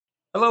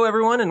Hello,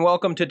 everyone, and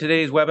welcome to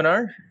today's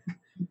webinar.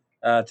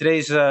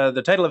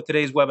 The title of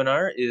today's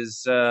webinar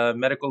is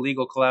Medical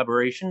Legal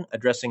Collaboration,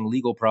 Addressing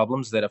Legal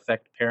Problems That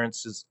Affect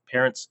Parents'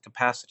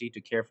 Capacity to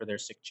Care for Their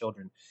Sick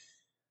Children.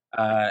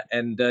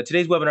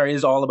 Today's webinar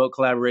is all about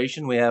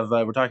collaboration.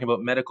 We're talking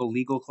about medical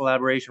legal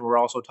collaboration. We're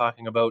also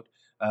talking about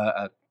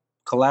a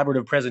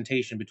collaborative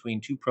presentation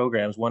between two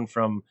programs, one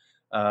from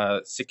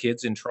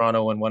SickKids in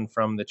Toronto and one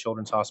from the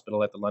Children's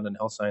Hospital at the London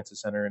Health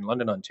Sciences Centre in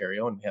London,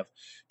 Ontario. And we have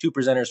two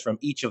presenters from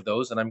each of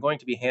those. And I'm going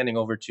to be handing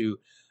over to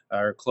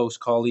our close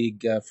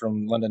colleague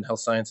from London Health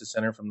Sciences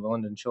Centre from the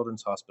London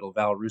Children's Hospital,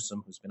 Val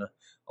Rusum, who's been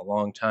a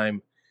long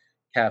time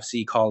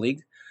CAFC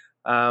colleague.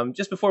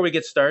 Just before we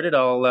get started,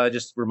 I'll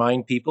just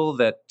remind people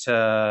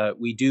that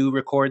we do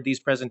record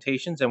these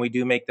presentations and we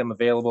do make them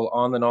available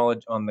on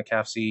the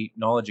CAFC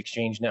Knowledge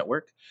Exchange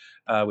Network,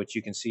 which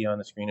you can see on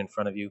the screen in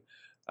front of you.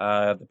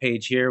 The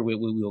page here, we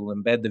will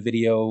embed the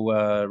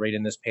video right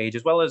in this page,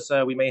 as well as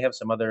we may have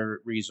some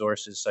other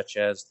resources such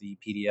as the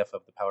PDF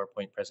of the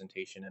PowerPoint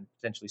presentation and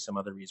potentially some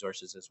other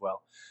resources as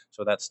well.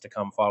 So that's to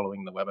come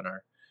following the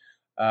webinar.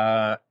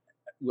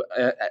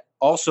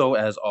 Also,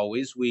 as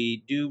always,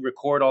 we do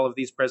record all of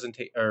these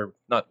presentations, or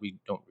not, we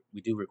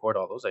do record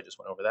all those. I just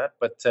went over that.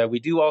 But we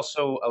do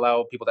also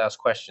allow people to ask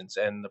questions.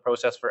 And the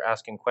process for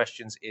asking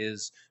questions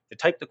is to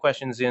type the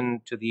questions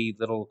into the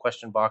little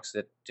question box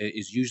that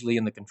is usually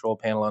in the control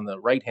panel on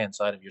the right-hand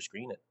side of your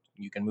screen.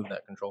 You can move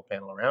that control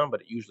panel around, but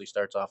it usually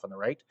starts off on the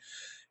right.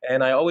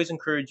 And I always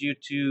encourage you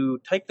to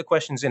type the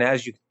questions in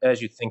as you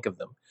think of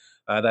them.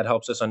 That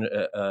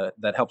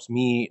helps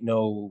me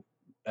know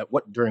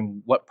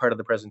during what part of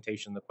the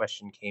presentation the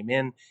question came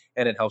in,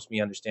 and it helps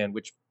me understand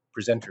which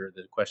presenter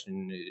the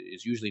question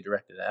is usually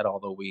directed at.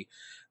 Although we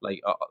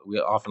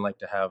often like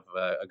to have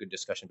a good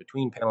discussion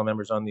between panel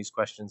members on these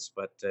questions,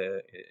 but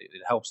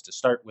it helps to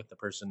start with the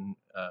person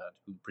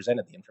who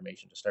presented the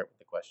information to start with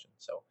the question.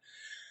 So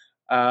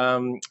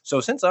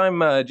since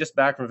I'm just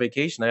back from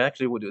vacation,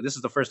 this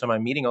is the first time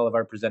I'm meeting all of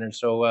our presenters.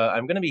 So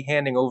I'm going to be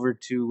handing over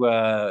to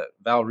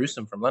Val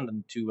Rusum from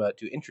London to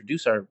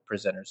introduce our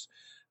presenters.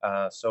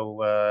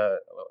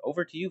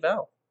 Over to you,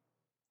 Val.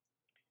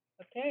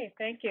 Okay,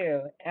 thank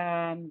you.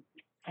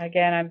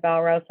 Again, I'm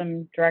Val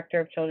Rusum, Director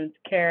of Children's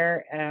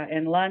Care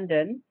in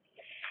London.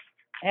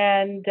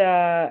 And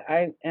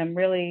I am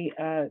really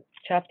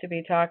chuffed to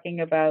be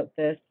talking about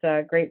this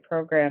great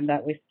program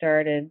that we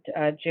started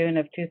June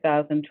of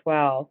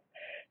 2012.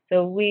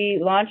 So we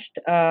launched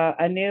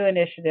a new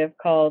initiative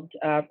called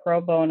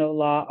Pro Bono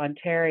Law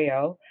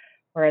Ontario,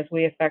 or as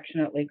we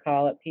affectionately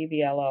call it,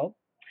 PBLO.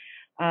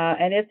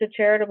 And it's a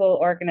charitable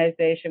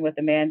organization with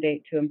a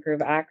mandate to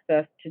improve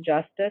access to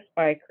justice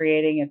by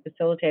creating and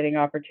facilitating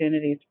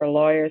opportunities for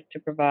lawyers to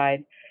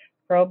provide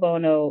pro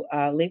bono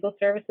legal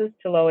services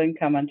to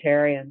low-income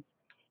Ontarians.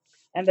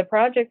 And the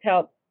project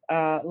helps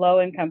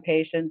low-income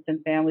patients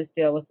and families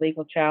deal with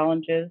legal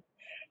challenges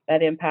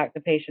that impact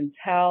the patient's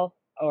health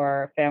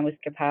or family's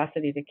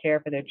capacity to care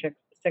for their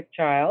sick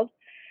child.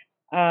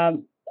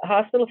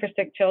 Hospital for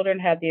Sick Children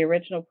had the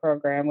original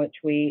program, which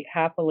we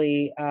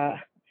happily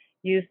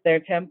used their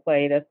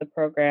template as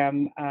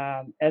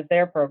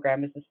their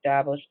program is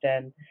established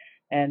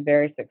and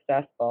very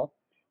successful.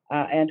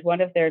 And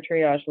one of their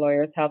triage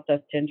lawyers helped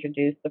us to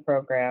introduce the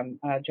program.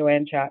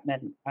 Joanne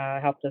Chapman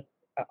helped us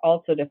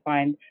also to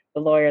find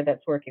the lawyer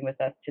that's working with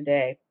us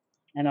today,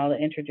 and I'll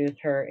introduce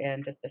her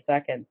in just a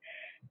second.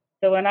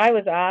 So when I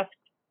was asked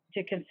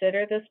to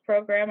consider this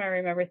program, I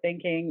remember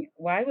thinking,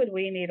 why would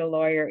we need a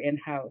lawyer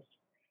in-house?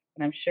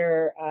 And I'm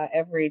sure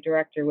every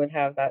director would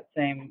have that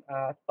same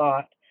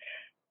thought.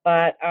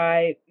 But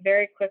I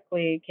very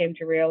quickly came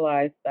to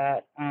realize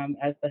that,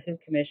 as the WHO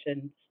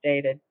Commission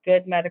stated,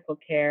 good medical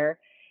care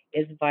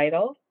is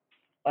vital,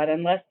 but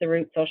unless the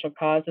root social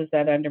causes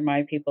that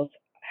undermine people's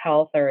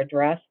health are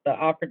addressed, the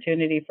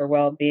opportunity for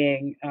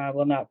well-being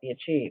will not be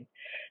achieved.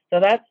 So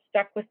that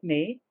stuck with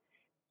me,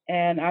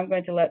 and I'm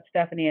going to let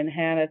Stephanie and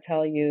Hannah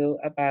tell you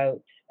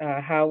about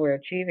how we're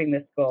achieving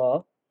this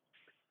goal.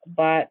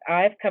 But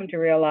I've come to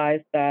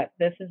realize that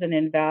this is an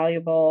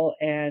invaluable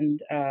and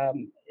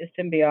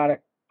symbiotic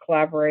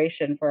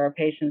collaboration for our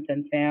patients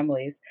and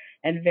families,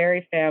 and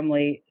very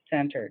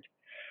family-centered.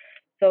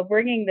 So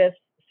bringing this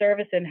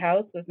service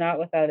in-house was not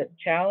without its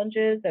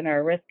challenges, and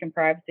our risk and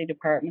privacy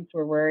departments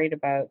were worried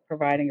about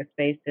providing a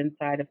space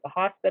inside of the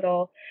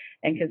hospital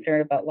and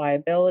concerned about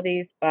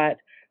liabilities, but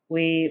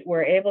we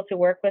were able to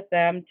work with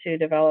them to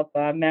develop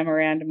a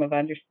memorandum of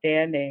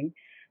understanding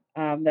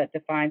that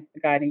defines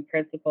the guiding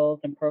principles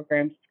and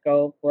program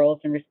scope, roles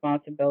and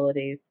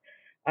responsibilities,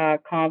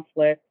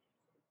 conflicts,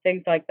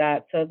 things like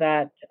that, so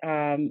that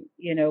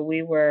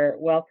we were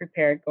well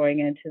prepared going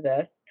into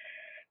this.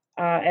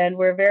 And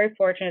we're very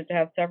fortunate to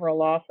have several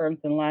law firms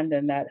in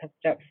London that have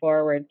stepped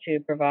forward to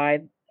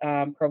provide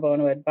pro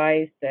bono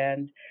advice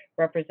and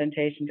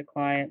representation to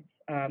clients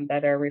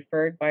that are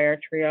referred by our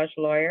triage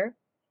lawyer.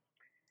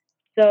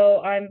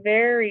 So I'm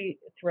very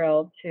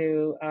thrilled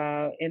to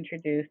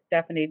introduce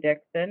Stephanie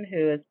Dixon,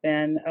 who has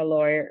been a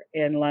lawyer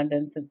in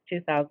London since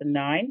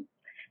 2009.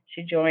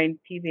 She joined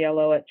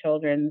PBLO at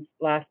Children's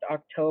last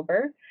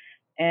October.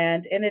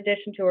 And in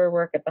addition to her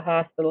work at the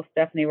hospital,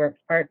 Stephanie works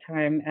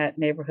part-time at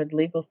Neighborhood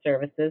Legal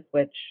Services,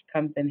 which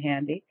comes in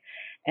handy,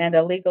 and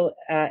a legal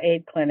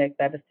aid clinic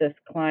that assists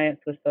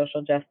clients with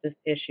social justice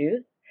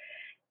issues.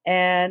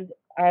 And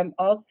I'm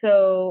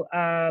also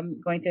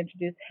going to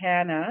introduce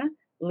Hannah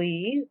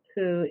Lee,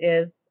 who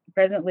is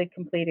presently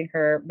completing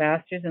her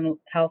Master's in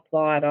Health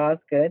Law at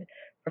Osgood,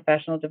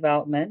 Professional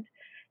Development.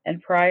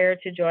 And prior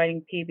to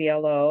joining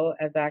PBLO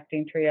as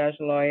acting triage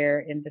lawyer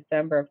in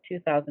December of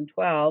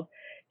 2012,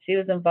 she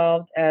was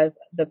involved as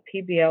the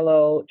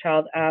PBLO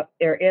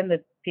in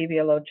the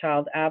PBLO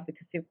Child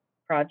Advocacy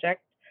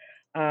Project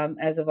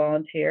as a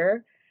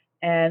volunteer,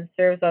 and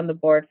serves on the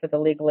board for the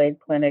legal aid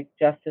clinic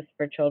Justice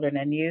for Children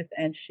and Youth,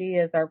 and she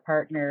is our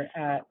partner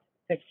at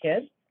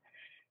SickKids.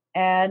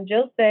 And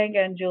Jill Sang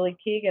and Julie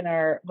Keegan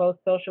are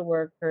both social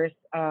workers,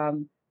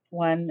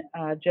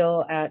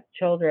 Jill at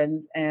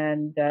Children's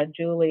and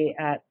Julie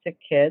at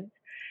SickKids,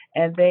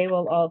 and they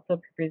will also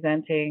be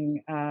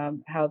presenting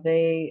how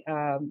they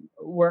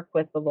work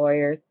with the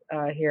lawyers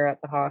here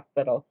at the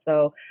hospital.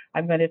 So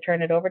I'm going to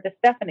turn it over to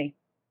Stephanie.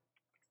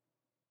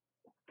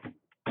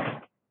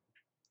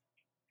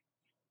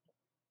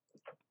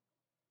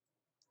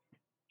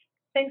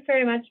 Thanks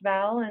very much,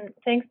 Val, and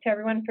thanks to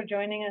everyone for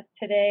joining us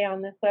today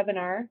on this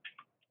webinar.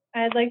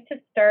 I'd like to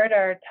start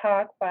our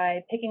talk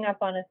by picking up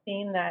on a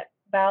theme that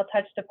Val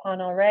touched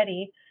upon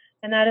already,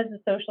 and that is the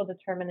social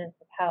determinants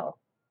of health.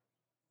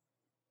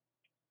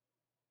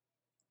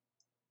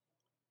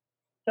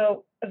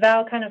 So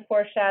Val kind of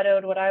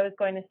foreshadowed what I was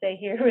going to say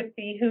here with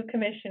the WHO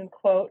Commission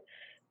quote.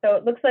 So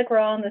it looks like we're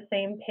all on the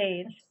same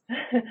page.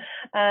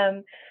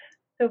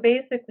 So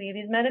basically,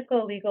 these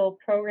medical legal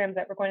programs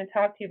that we're going to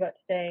talk to you about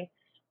today,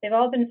 they've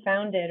all been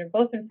founded, or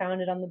both been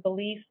founded, on the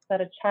belief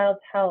that a child's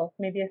health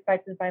may be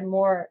affected by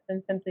more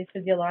than simply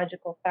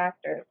physiological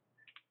factors.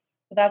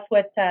 So that's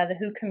what the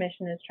WHO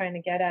Commission is trying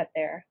to get at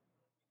there.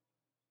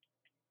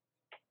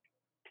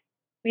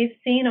 We've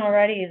seen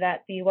already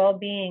that the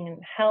well-being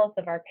and health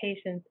of our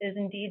patients is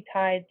indeed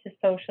tied to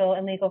social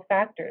and legal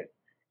factors,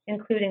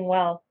 including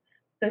wealth.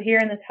 So here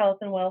in this health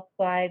and wealth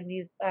slide,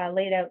 we've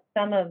laid out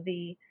some of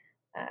the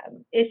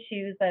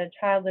issues that a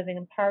child living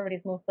in poverty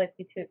is most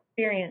likely to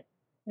experience,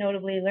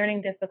 notably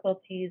learning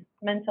difficulties,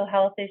 mental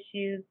health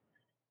issues,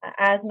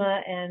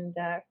 asthma, and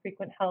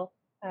frequent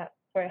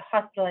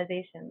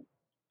hospitalizations.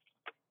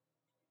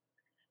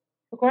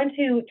 We're going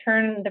to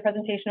turn the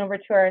presentation over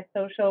to our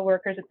social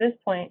workers at this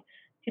point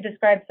to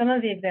describe some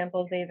of the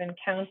examples they've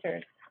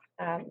encountered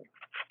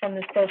from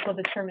the social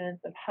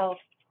determinants of health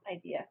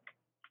idea.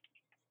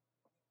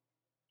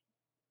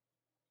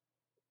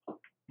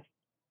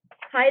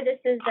 Hi, this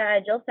is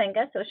Jill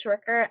Senga, social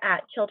worker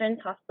at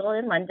Children's Hospital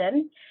in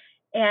London.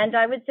 And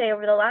I would say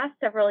over the last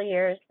several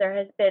years, there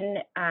has been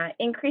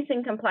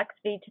increasing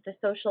complexity to the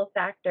social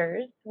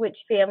factors which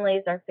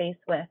families are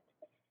faced with,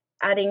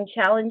 adding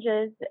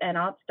challenges and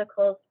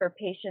obstacles for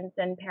patients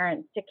and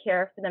parents to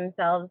care for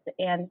themselves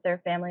and their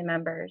family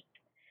members.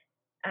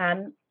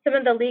 Some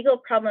of the legal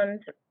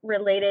problems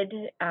related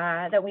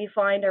that we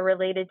find are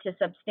related to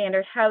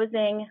substandard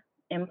housing,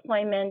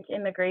 employment,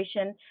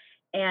 immigration,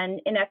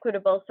 and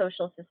inequitable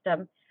social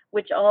system,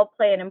 which all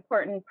play an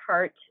important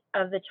part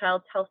of the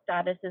child's health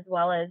status as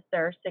well as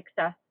their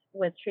success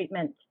with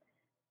treatment.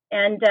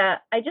 And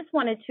I just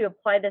wanted to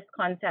apply this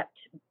concept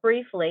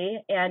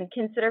briefly and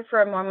consider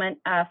for a moment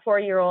a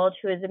 4-year-old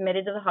who is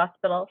admitted to the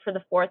hospital for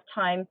the 4th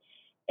time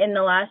in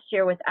the last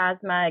year with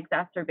asthma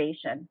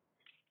exacerbation.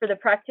 For the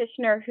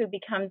practitioner who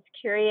becomes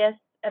curious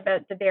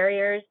about the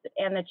barriers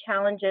and the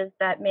challenges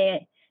that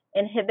may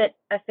inhibit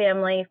a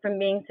family from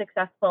being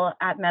successful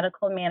at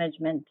medical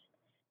management,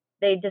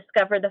 they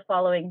discover the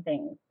following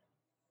things.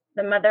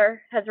 The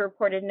mother has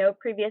reported no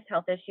previous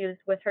health issues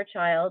with her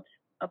child.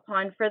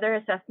 Upon further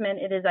assessment,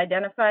 it is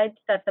identified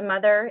that the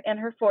mother and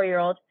her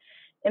 4-year-old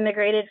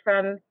immigrated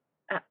from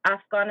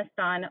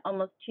Afghanistan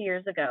almost 2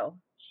 years ago.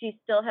 She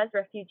still has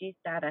refugee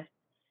status.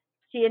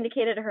 She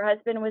indicated her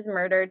husband was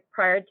murdered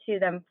prior to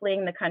them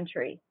fleeing the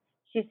country.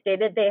 She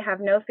stated they have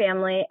no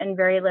family and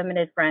very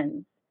limited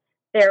friends.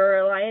 They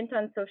are reliant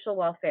on social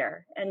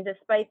welfare, and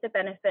despite the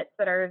benefits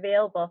that are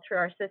available through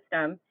our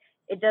system,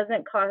 it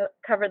doesn't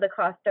cover the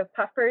cost of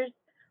puffers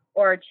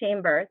or a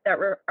chamber that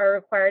are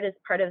required as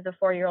part of the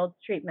 4-year-old's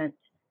treatment.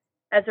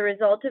 As a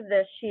result of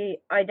this, she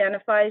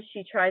identifies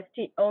she tries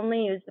to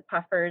only use the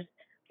puffers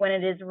when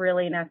it is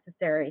really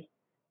necessary.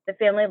 The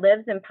family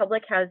lives in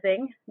public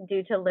housing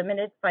due to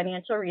limited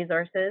financial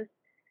resources.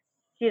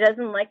 She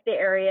doesn't like the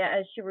area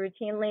as she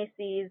routinely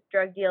sees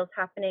drug deals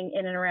happening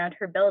in and around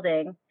her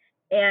building,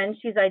 and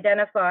she's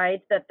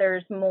identified that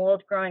there's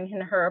mold growing in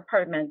her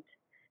apartment.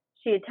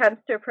 She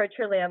attempts to approach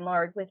her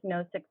landlord with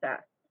no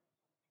success.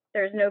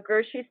 There's no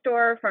grocery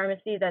store or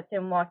pharmacy that's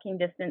in walking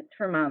distance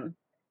for mom.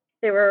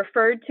 They were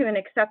referred to an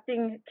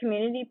accepting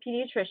community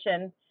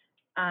pediatrician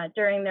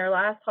during their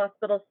last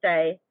hospital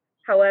stay.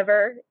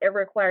 However, it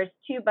requires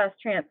 2 bus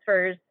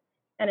transfers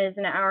and is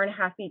an hour and a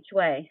half each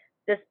way.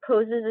 This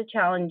poses a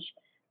challenge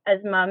as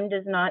mom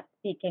does not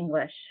speak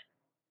English.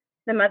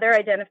 The mother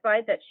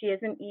identified that she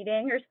isn't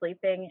eating or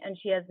sleeping and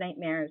she has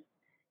nightmares.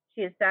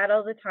 She is sad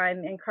all the time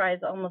and cries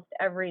almost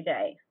every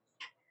day.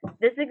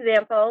 This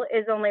example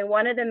is only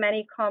one of the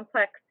many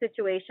complex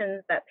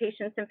situations that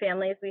patients and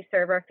families we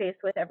serve are faced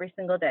with every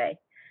single day.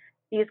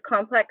 These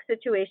complex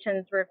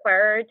situations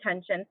require our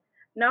attention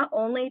not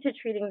only to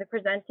treating the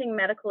presenting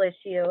medical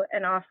issue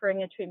and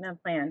offering a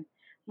treatment plan.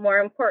 More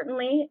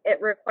importantly,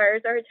 it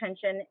requires our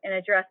attention in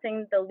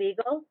addressing the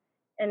legal,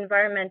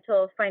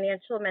 environmental,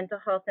 financial, mental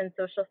health, and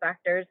social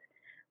factors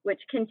which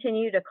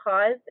continue to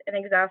cause and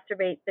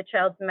exacerbate the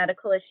child's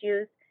medical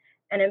issues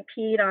and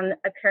impede on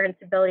a parent's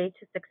ability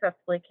to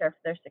successfully care for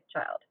their sick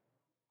child.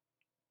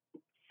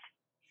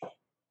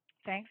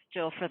 Thanks,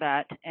 Jill, for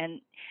that.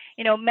 And,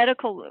 you know,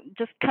 medical,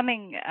 just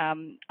coming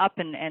up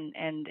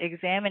and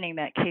examining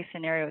that case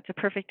scenario, it's a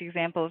perfect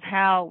example of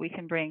how we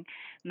can bring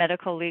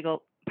medical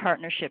legal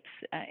partnerships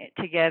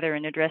together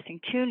in addressing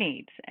two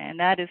needs. And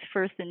that is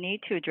first the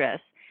need to address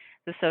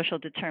the social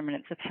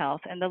determinants of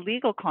health and the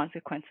legal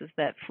consequences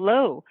that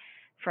flow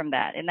from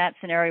that. In that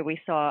scenario, we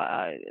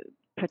saw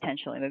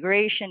potential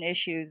immigration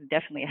issues,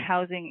 definitely a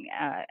housing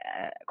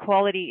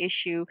quality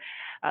issue,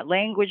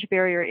 language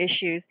barrier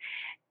issues.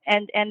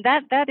 And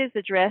that is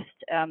addressed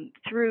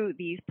through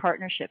these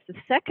partnerships. The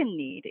second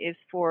need is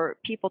for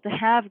people to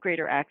have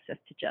greater access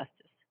to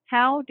justice.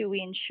 How do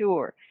we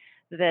ensure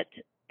that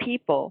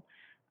people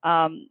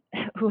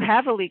who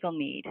have a legal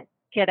need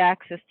get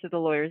access to the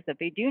lawyers that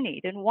they do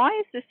need? And why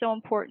is this so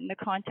important in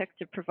the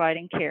context of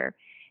providing care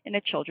in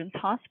a children's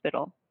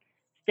hospital?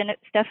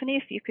 Stephanie,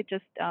 if you could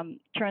just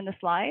turn the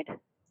slide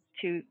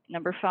to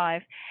number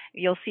 5,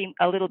 you'll see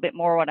a little bit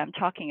more what I'm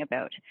talking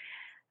about.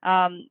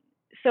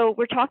 So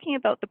we're talking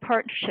about the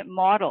partnership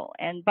model,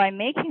 and by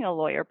making a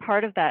lawyer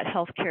part of that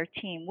healthcare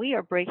team, we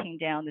are breaking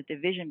down the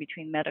division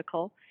between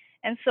medical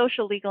and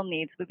social legal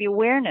needs with the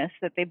awareness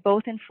that they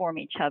both inform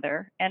each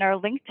other and are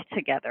linked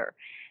together.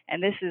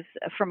 And this is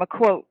from a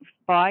quote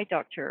by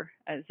Dr.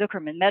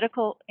 Zuckerman: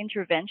 medical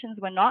interventions,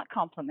 when not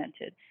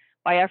complemented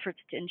by efforts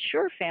to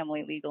ensure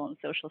family, legal, and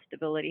social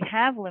stability,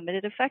 have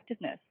limited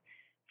effectiveness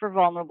for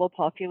vulnerable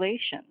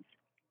populations.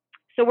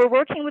 So we're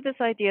working with this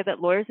idea that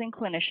lawyers and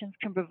clinicians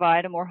can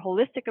provide a more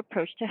holistic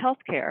approach to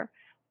healthcare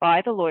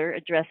by the lawyer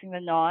addressing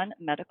the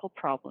non-medical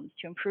problems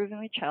to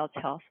improving the child's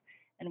health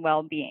and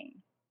well-being.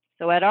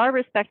 So at our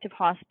respective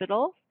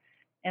hospitals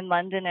in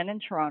London and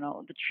in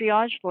Toronto, the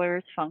triage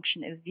lawyer's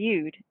function is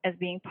viewed as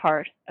being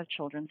part of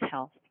children's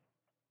health.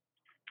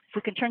 If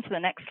we can turn to the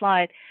next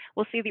slide,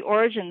 we'll see the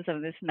origins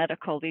of this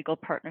medical legal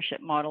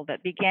partnership model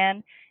that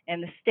began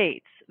in the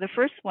States. The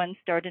first one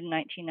started in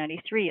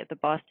 1993 at the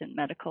Boston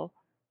Medical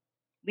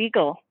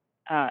Medical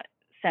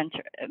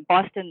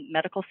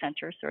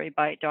Center,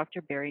 by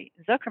Dr. Barry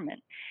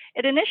Zuckerman.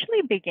 It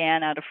initially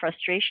began out of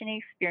frustration he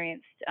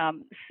experienced,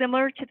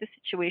 similar to the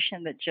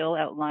situation that Jill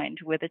outlined,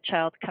 with a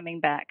child coming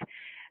back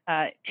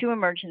to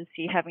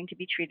emergency having to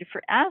be treated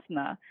for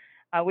asthma,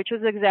 which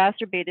was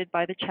exacerbated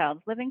by the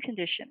child's living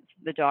conditions.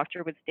 The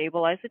doctor would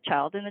stabilize the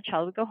child, and the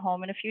child would go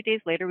home, and a few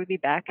days later would be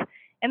back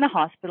in the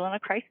hospital in a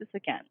crisis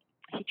again.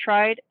 He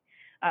tried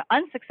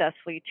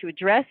unsuccessfully to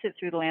address it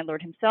through the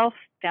landlord himself,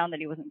 found that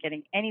he wasn't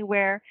getting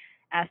anywhere,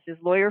 asked his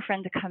lawyer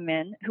friend to come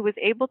in, who was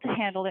able to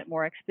handle it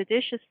more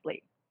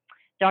expeditiously.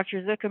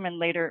 Dr. Zuckerman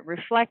later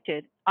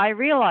reflected, "I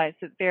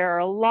realized that there are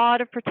a lot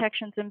of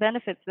protections and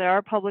benefits that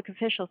our public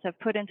officials have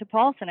put into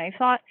policy, and I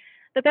thought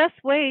the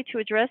best way to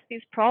address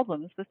these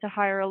problems was to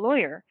hire a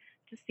lawyer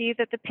to see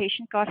that the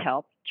patient got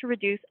help to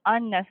reduce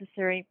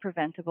unnecessary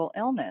preventable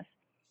illness."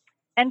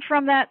 And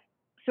from that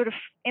sort of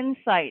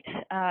insight,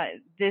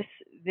 this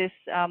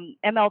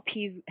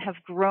MLPs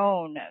have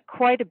grown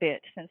quite a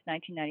bit since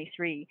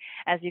 1993,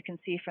 as you can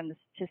see from the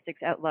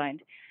statistics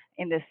outlined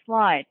in this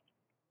slide.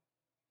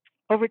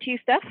 Over to you,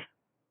 Steph.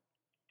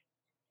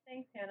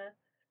 Thanks, Hannah.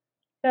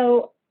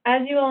 So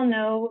as you all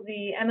know,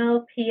 the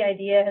MLP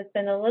idea has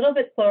been a little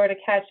bit slower to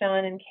catch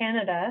on in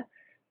Canada.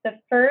 The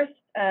first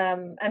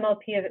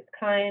MLP of its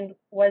kind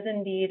was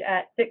indeed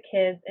at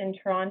SickKids in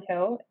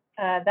Toronto.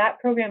 That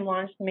program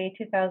launched in May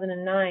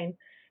 2009.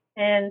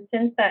 And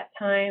since that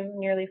time,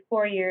 nearly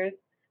 4 years,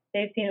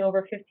 they've seen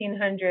over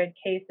 1,500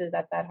 cases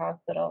at that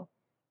hospital.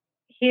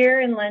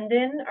 Here in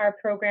London, our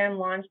program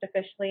launched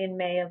officially in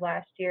May of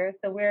last year,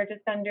 so we're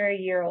just under a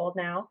year old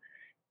now,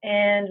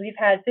 and we've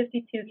had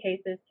 52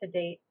 cases to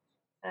date.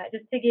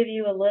 Just to give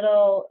you a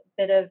little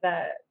bit of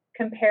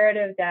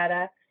comparative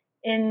data,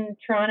 in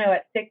Toronto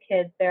at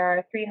SickKids, there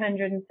are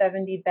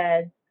 370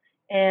 beds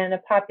and a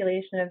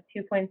population of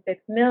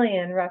 2.6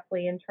 million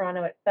roughly in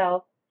Toronto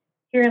itself.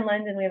 Here in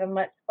London, we have a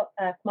much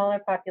smaller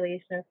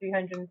population of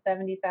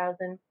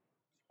 370,000,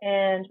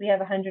 and we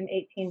have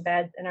 118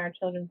 beds in our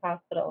children's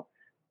hospital.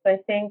 So I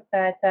think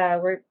that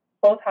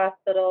both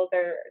hospitals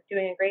are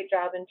doing a great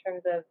job in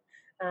terms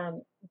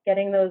of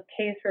getting those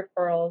case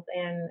referrals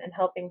and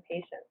helping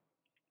patients.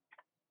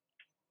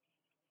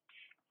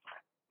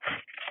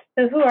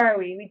 So who are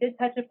we? We did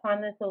touch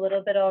upon this a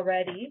little bit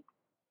already.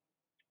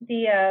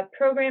 The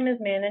program is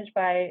managed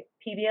by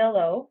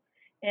PBLO,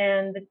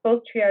 and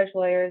both triage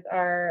lawyers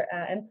are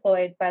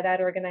employed by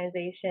that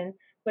organization,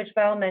 which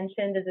Val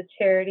mentioned is a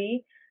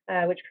charity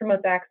which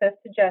promotes access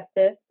to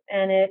justice,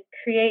 and it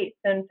creates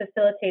and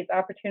facilitates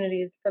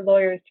opportunities for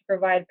lawyers to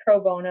provide pro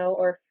bono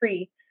or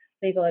free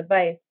legal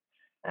advice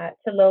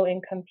to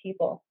low-income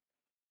people.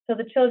 So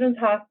the Children's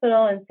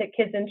Hospital and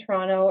SickKids in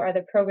Toronto are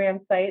the program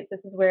sites. This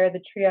is where the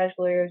triage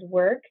lawyers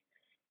work.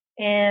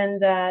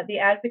 And the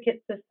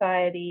Advocate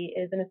Society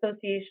is an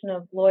association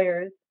of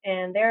lawyers,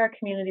 and they're a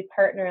community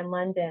partner in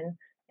London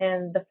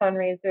and the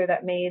fundraiser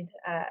that made,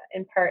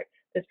 in part,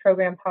 this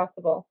program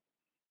possible.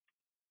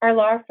 Our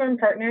law firm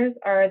partners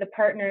are the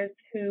partners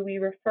who we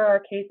refer our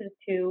cases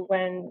to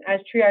when,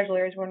 as triage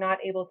lawyers, we're not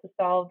able to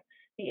solve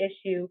the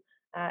issue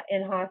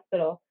in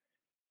hospital.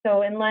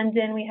 So in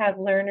London, we have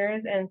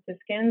Learners and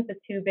SickKids, the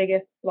two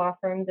biggest law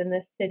firms in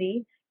this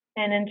city.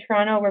 And in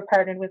Toronto, we're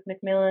partnered with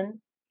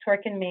Macmillan,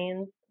 Tork and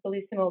Mains,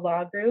 Bellissimo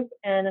Law Group,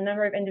 and a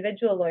number of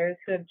individual lawyers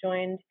who have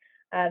joined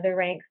the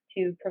ranks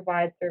to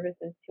provide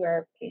services to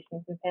our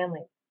patients and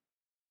families.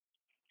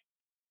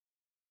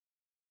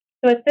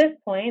 So at this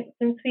point,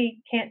 since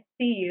we can't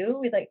see you,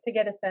 we'd like to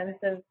get a sense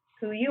of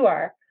who you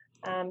are.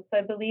 So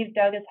I believe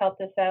Doug has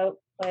helped us out.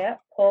 Oh yeah,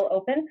 poll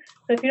open.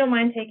 So if you don't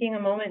mind taking a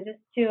moment just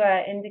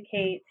to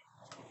indicate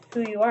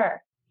who you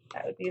are,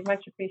 that would be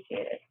much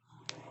appreciated.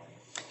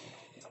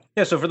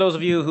 Yeah, so for those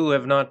of you who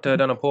have not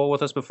done a poll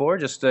with us before,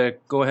 just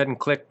go ahead and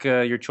click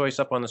your choice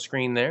up on the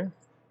screen there.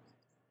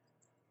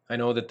 I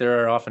know that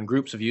there are often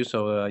groups of you,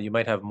 so you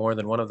might have more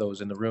than one of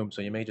those in the room,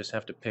 so you may just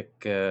have to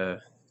pick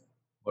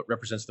what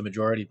represents the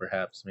majority,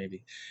 perhaps,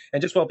 maybe.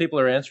 And just while people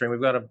are answering, we've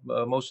got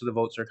most of the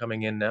votes are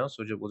coming in now,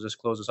 so we'll just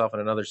close this off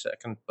in another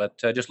second. But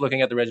just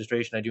looking at the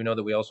registration, I do know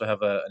that we also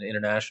have an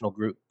international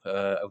group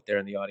out there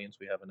in the audience.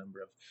 We have a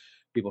number of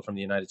people from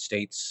the United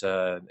States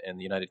and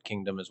the United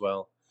Kingdom as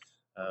well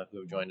who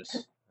have joined us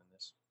in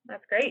this.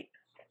 That's great.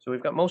 So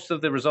we've got most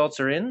of the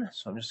results are in,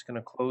 so I'm just going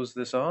to close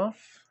this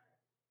off.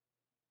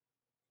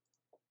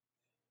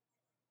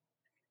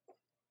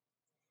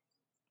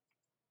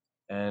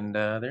 And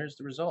there's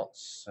the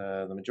results.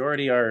 The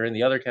majority are in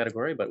the other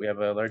category, but we have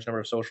a large number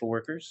of social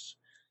workers.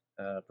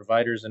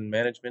 Providers and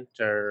management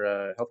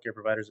are, healthcare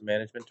providers and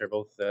management are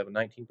both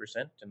 19%,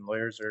 and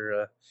lawyers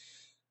are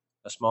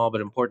a small but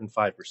important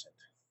 5%.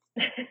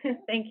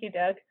 Thank you,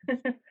 Doug.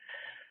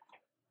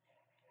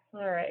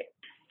 All right.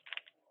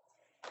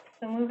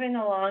 So moving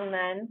along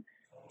then.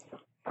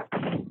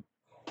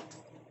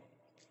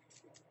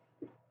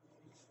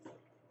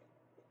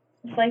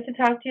 I'd like to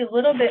talk to you a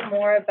little bit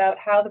more about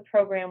how the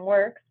program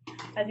works.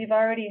 As you've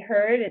already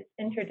heard, it's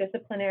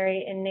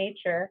interdisciplinary in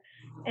nature,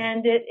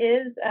 and it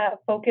is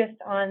focused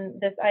on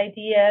this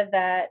idea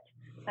that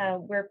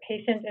we're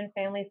patient and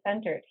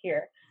family-centered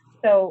here.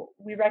 So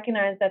we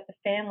recognize that the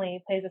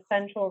family plays a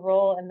central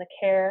role in the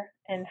care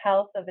and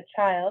health of a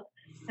child,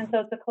 and so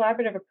it's a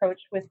collaborative approach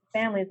with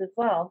families as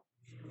well.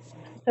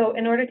 So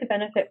in order to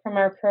benefit from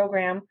our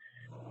program,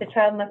 the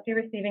child must be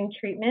receiving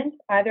treatment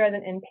either as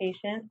an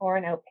inpatient or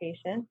an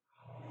outpatient.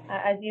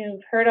 As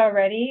you've heard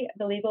already,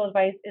 the legal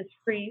advice is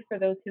free for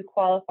those who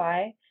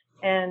qualify,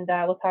 and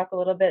we'll talk a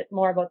little bit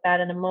more about that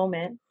in a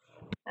moment.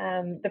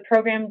 The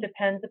program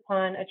depends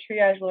upon a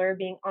triage lawyer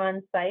being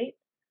on site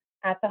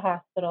at the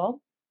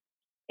hospital,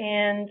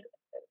 and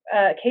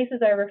cases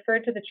are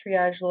referred to the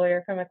triage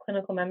lawyer from a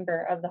clinical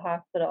member of the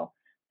hospital.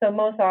 So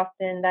most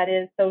often that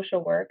is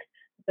social work,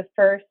 the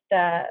first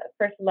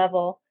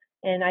level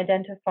in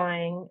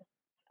identifying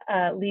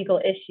legal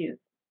issues.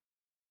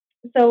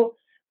 So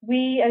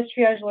we, as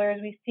triage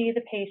lawyers, we see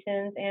the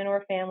patients and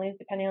or families,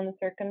 depending on the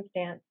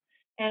circumstance,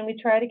 and we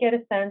try to get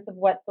a sense of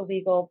what the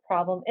legal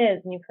problem is.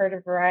 And you've heard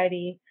a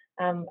variety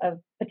of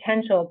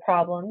potential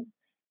problems.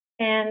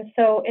 And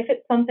so if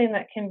it's something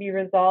that can be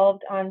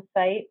resolved on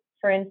site,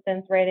 for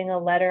instance, writing a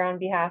letter on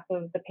behalf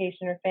of the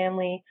patient or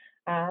family,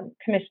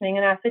 commissioning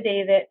an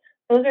affidavit,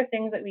 those are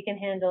things that we can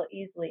handle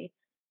easily.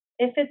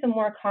 If it's a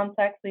more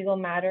complex legal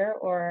matter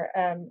or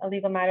a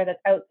legal matter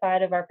that's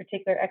outside of our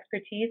particular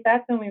expertise,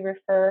 that's when we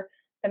refer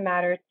the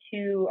matter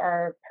to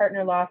our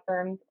partner law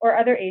firms or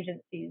other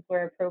agencies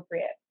where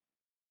appropriate.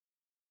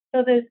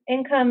 So this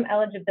income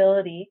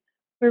eligibility,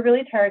 we're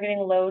really targeting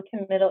low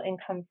to middle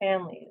income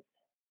families.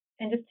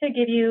 And just to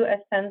give you a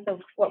sense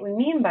of what we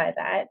mean by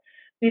that,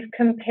 we've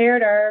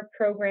compared our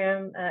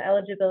program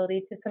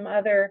eligibility to some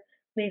other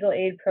legal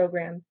aid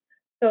programs.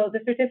 So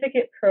the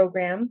certificate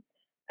program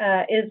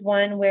is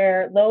one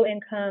where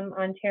low-income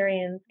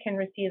Ontarians can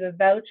receive a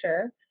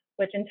voucher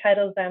which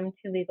entitles them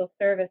to legal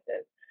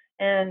services.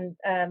 And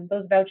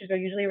those vouchers are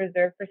usually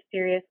reserved for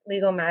serious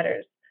legal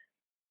matters.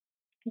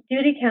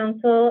 Duty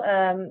counsel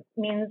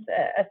means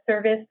a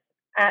service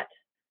at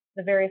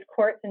the various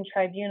courts and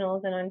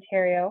tribunals in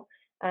Ontario.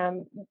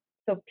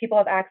 So people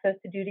have access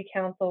to duty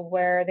counsel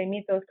where they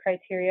meet those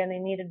criteria and they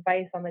need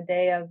advice on the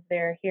day of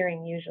their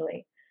hearing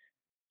usually.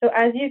 So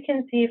as you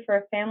can see, for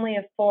a family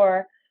of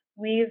 4,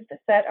 we've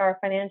set our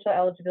financial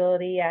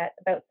eligibility at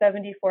about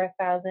 $74,000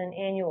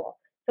 annual.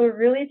 So we're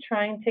really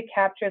trying to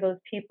capture those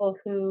people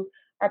who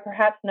are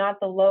perhaps not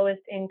the lowest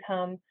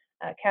income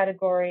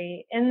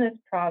category in this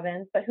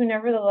province, but who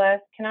nevertheless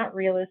cannot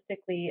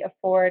realistically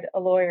afford a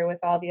lawyer with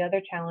all the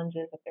other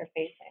challenges that they're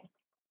facing.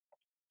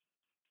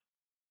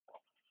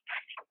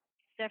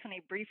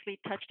 Definitely briefly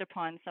touched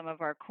upon some of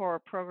our core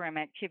program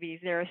activities.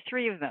 There are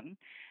 3 of them.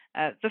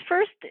 The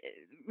first,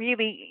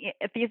 really,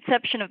 at the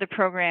inception of the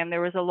program,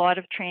 there was a lot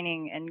of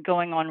training and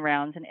going on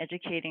rounds and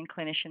educating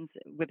clinicians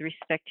with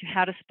respect to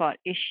how to spot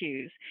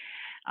issues.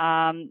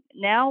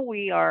 Now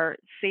we are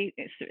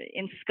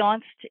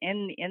ensconced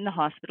in the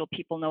hospital.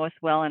 People know us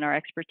well in our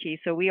expertise,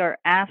 so we are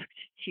asked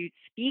to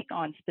speak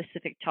on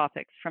specific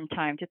topics from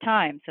time to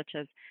time, such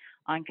as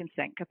on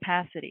consent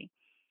capacity.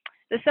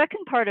 The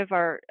second part of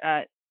our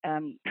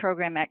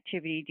program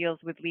activity deals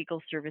with legal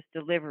service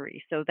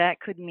delivery. So that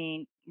could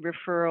mean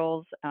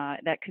referrals,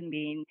 that could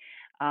mean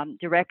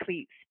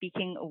directly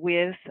speaking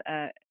with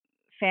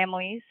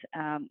families,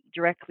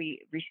 directly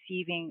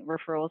receiving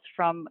referrals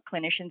from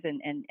clinicians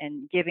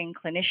and giving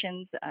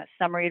clinicians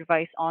summary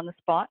advice on the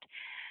spot.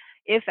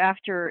 If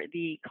after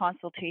the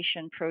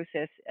consultation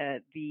process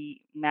the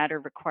matter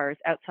requires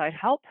outside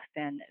help,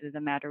 then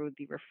the matter would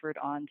be referred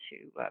on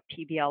to a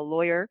PBL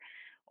lawyer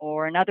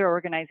or another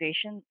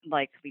organization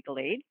like Legal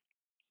Aid.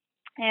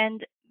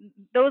 And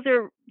those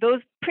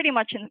pretty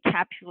much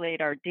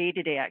encapsulate our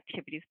day-to-day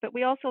activities, but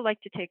we also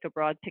like to take a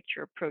broad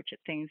picture approach at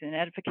things and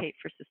advocate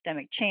for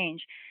systemic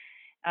change.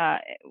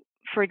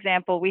 For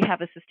example, we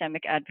have a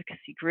systemic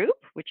advocacy group,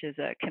 which is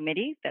a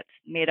committee that's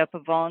made up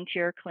of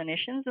volunteer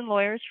clinicians and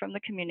lawyers from the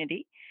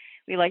community.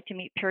 We like to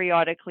meet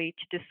periodically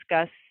to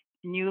discuss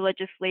new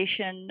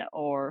legislation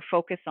or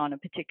focus on a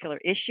particular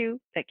issue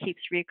that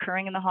keeps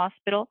reoccurring in the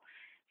hospital.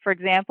 For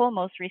example,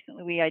 most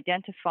recently we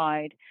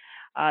identified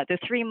the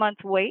 3-month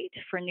wait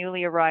for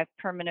newly arrived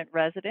permanent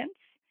residents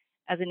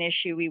as an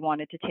issue we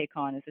wanted to take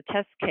on as a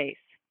test case.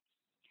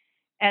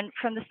 And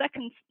from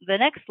the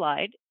next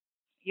slide,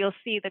 you'll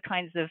see the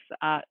kinds of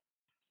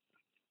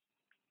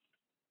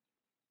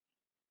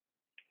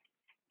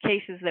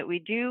cases that we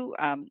do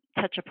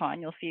touch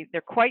upon. You'll see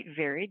they're quite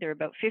varied. There are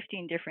about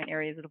 15 different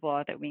areas of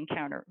law that we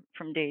encounter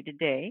from day to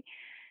day.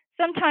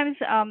 Sometimes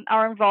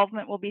our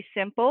involvement will be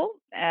simple,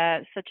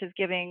 such as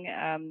giving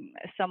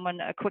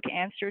someone a quick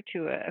answer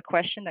to a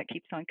question that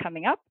keeps on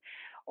coming up,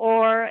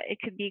 or it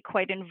could be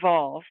quite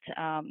involved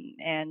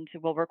and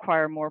will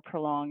require more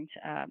prolonged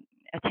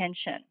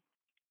attention.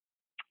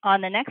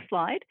 On the next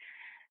slide,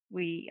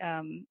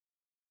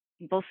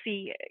 we'll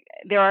see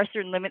there are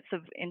certain limits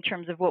in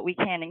terms of what we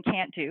can and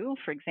can't do.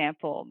 For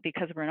example,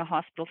 because we're in a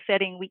hospital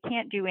setting, we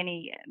can't do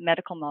any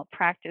medical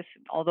malpractice,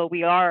 although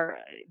we are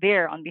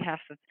there on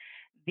behalf of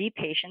the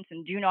patients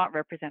and do not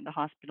represent the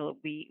hospital.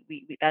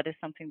 That is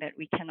something that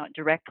we cannot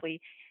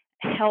directly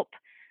help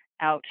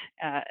out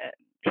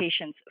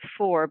patients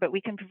for, but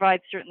we can provide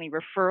certainly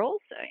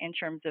referrals in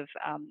terms of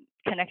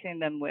connecting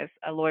them with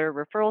a lawyer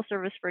referral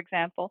service, for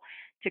example,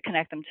 to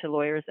connect them to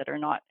lawyers that are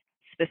not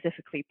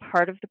specifically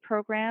part of the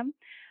program.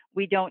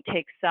 We don't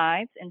take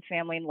sides in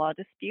family and law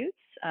disputes,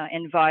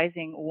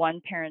 advising one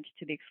parent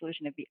to the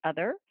exclusion of the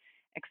other,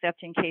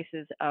 except in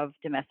cases of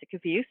domestic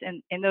abuse.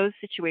 And in those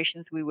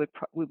situations, we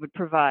would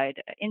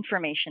provide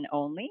information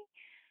only.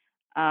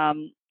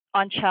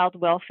 On child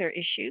welfare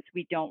issues,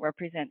 we don't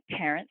represent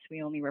parents.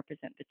 We only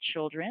represent the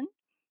children.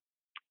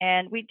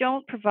 And we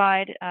don't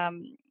provide a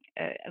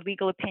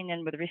legal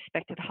opinion with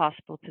respect to the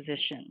hospital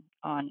position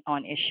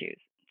on issues.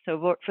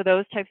 So for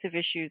those types of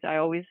issues, I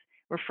always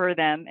refer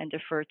them and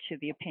defer to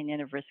the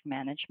opinion of risk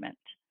management.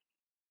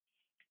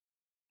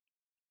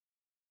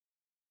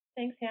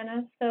 Thanks,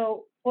 Hannah.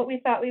 So what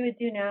we thought we would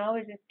do now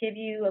is just give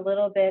you a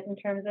little bit in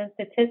terms of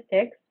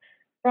statistics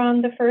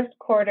from the first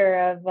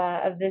quarter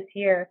of this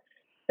year.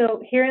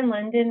 So here in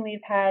London,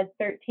 we've had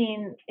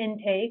 13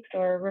 intakes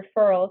or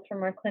referrals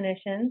from our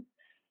clinicians.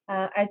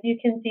 As you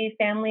can see,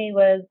 family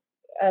was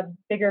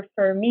bigger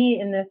for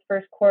me in this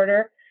first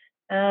quarter.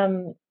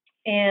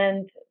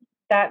 And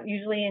that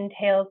usually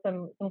entails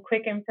some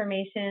quick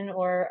information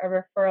or a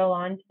referral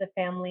on to the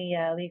family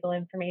legal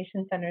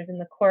information centers in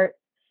the court.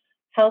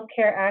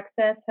 Healthcare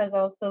access has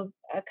also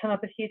come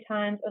up a few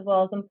times, as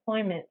well as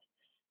employment.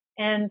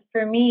 And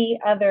for me,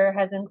 other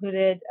has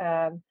included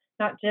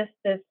not just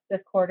this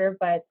quarter,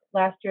 but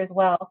last year as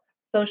well,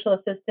 social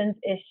assistance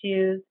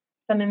issues,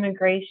 some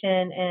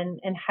immigration,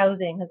 and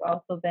housing has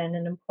also been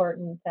an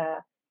important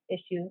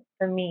issue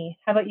for me.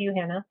 How about you,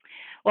 Hannah?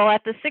 Well,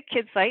 at the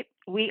SickKids site,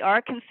 we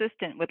are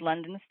consistent with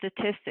London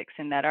statistics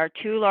in that our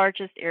 2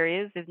 largest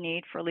areas of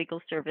need for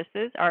legal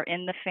services are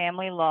in the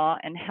family law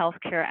and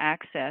healthcare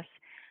access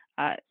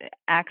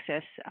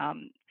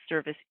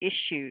service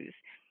issues.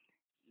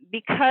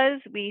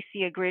 Because we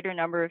see a greater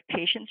number of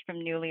patients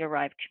from newly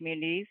arrived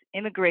communities,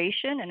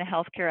 immigration and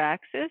healthcare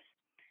access,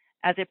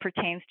 as it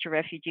pertains to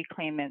refugee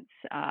claimants,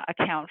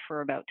 account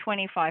for about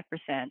 25%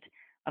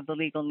 of the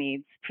legal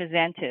needs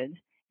presented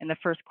in the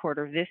first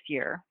quarter of this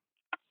year.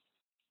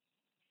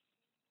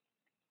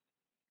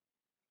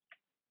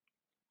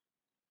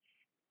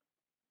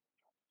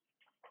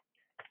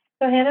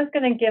 So Hannah's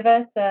going to give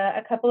us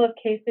a couple of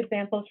case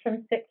examples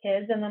from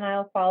SickKids, and then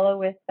I'll follow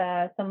with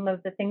some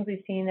of the things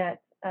we've seen at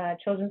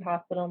Children's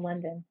Hospital in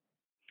London.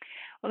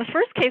 Well, the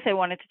first case I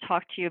wanted to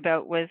talk to you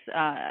about was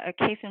a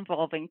case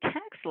involving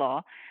tax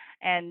law.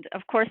 And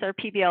of course, our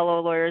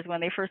PBLO lawyers,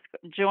 when they first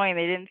joined,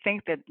 they didn't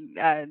think that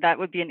that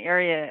would be an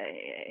area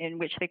in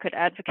which they could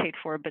advocate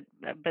for, but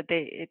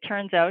it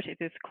turns out it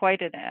is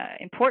quite an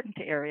important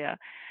area.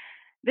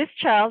 This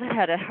child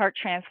had a heart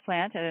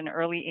transplant at an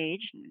early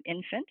age, an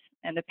infant,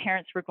 and the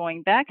parents were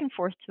going back and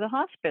forth to the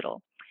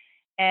hospital.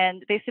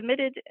 And they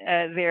submitted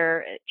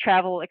their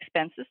travel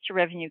expenses to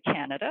Revenue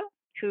Canada,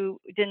 who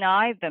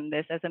denied them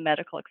this as a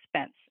medical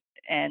expense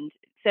and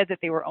said that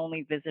they were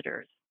only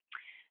visitors.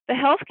 The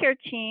healthcare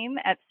team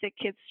at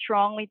SickKids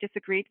strongly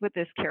disagreed with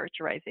this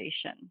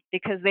characterization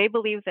because they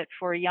believed that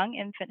for a young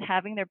infant,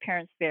 having their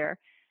parents there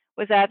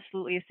was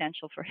absolutely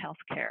essential for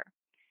healthcare.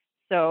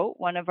 So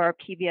one of our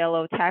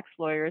PBLO tax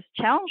lawyers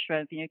challenged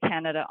Revenue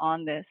Canada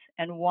on this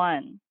and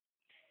won.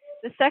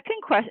 The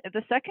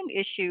second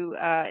issue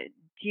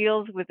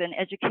deals with an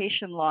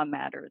education law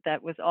matter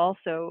that was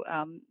also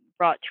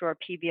brought to our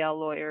PBL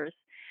lawyers.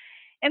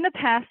 In the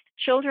past,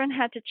 children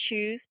had to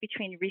choose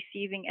between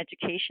receiving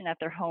education at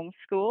their home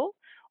school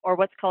or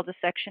what's called a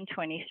Section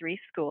 23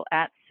 school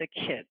at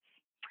SickKids.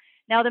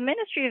 Now, the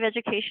Ministry of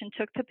Education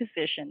took the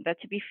position that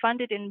to be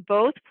funded in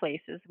both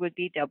places would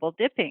be double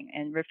dipping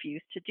and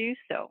refused to do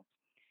so.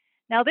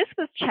 Now, this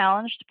was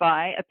challenged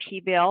by a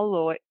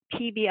PBLO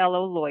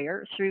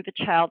lawyer through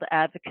the Child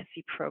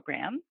Advocacy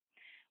Program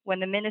when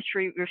the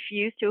ministry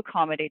refused to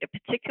accommodate a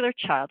particular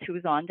child who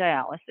was on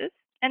dialysis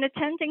and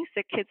attending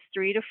SickKids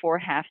 3 to 4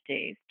 half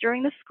days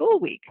during the school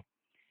week.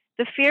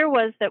 The fear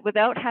was that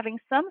without having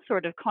some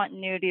sort of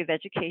continuity of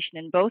education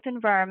in both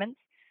environments,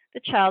 the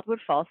child would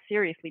fall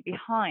seriously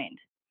behind.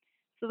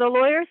 So the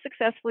lawyer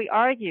successfully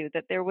argued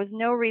that there was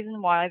no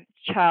reason why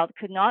the child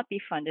could not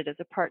be funded as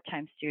a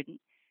part-time student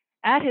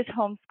at his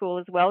home school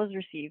as well as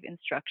receive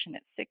instruction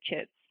at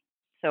SickKids.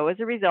 So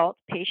as a result,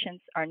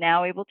 patients are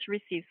now able to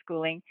receive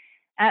schooling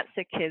at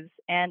SickKids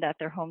and at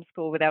their home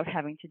school without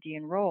having to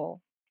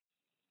de-enroll.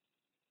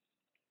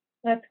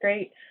 That's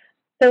great.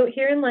 So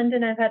here in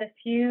London, I've had a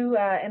few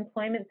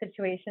employment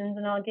situations,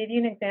 and I'll give you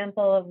an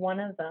example of one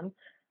of them.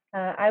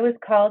 I was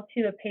called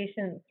to a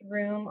patient's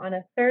room on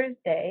a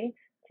Thursday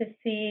to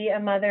see a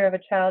mother of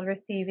a child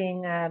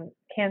receiving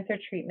cancer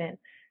treatment.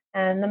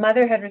 And the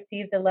mother had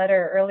received a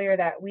letter earlier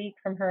that week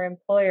from her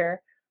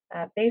employer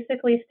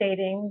basically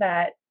stating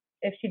that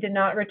if she did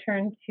not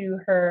return to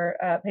her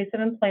place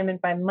of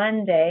employment by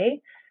Monday,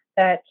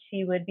 that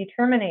she would be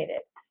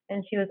terminated.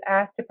 And she was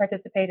asked to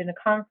participate in a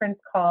conference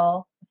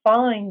call the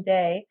following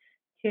day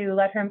to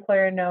let her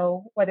employer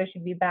know whether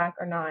she'd be back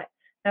or not.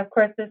 Now, of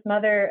course, this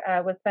mother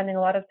was spending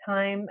a lot of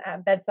time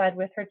at bedside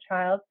with her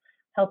child,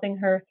 helping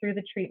her through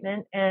the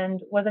treatment,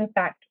 and was in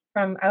fact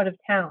from out of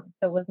town,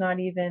 so was not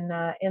even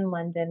in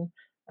London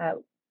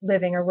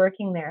living or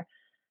working there.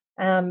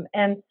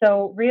 And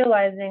so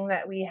realizing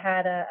that we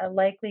had a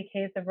likely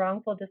case of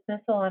wrongful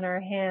dismissal on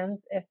our hands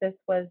if this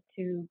was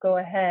to go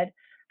ahead,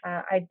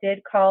 I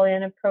did call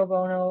in a pro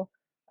bono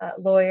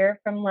lawyer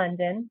from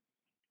London,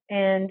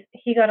 and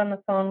he got on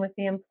the phone with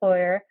the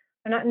employer.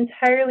 I'm not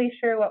entirely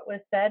sure what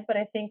was said, but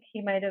I think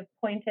he might have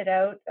pointed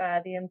out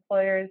the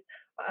employer's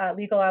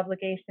legal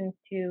obligations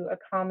to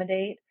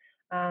accommodate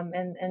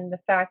and the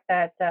fact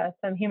that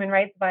some human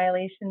rights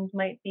violations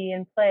might be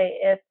in play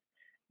if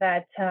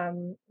that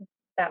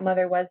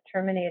mother was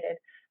terminated.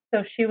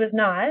 So she was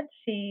not.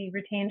 She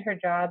retained her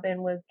job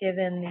and was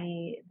given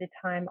the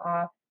time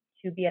off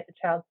to be at the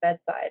child's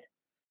bedside.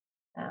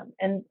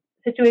 And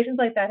situations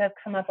like that have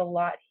come up a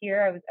lot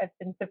here. I've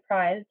been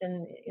surprised,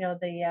 and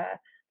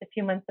the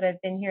few months that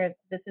I've been here,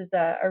 this is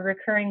a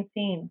recurring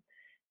theme.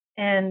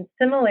 And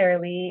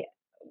similarly,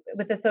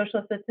 with the social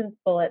assistance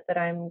bullet that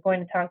I'm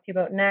going to talk to you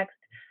about next,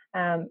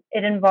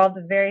 it involved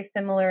a very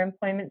similar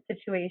employment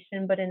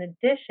situation, but in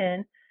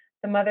addition,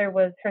 the mother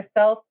was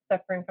herself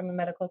suffering from a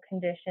medical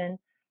condition.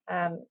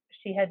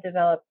 She had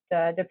developed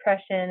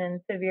depression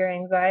and severe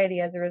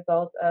anxiety as a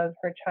result of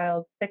her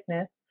child's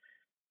sickness.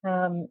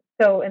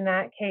 So in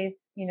that case,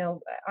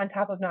 on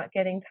top of not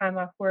getting time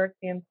off work,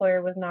 the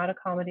employer was not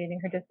accommodating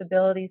her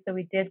disability. So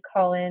we did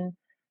call in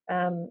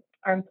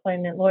our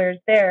employment lawyers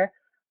there.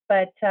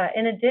 But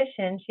in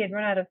addition, she had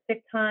run out of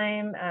sick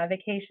time,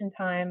 vacation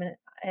time,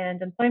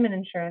 and employment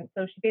insurance.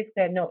 So she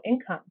basically had no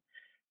income.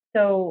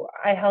 So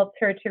I helped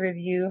her to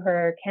review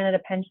her Canada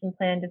Pension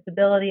Plan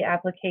disability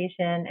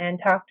application and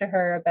talk to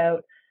her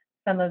about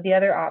some of the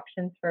other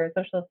options for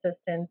social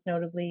assistance,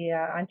 notably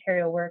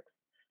Ontario Works,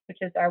 which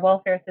is our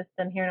welfare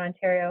system here in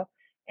Ontario,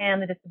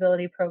 and the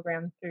disability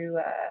program through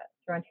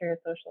Ontario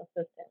Social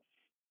Assistance.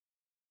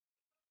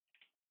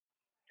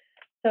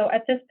 So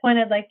at this point,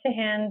 I'd like to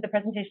hand the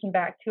presentation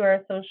back to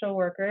our social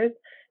workers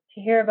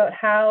to hear about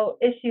how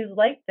issues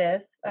like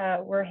this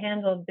were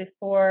handled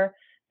before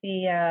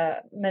the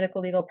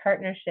medical legal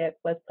partnership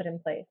was put in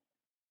place.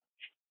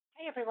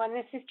 Hi everyone,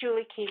 this is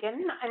Julie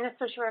Keegan. I'm the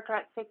social worker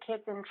at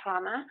SickKids in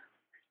Trauma.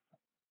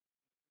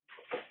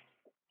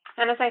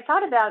 And as I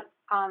thought about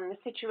the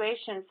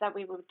situations that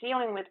we were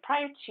dealing with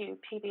prior to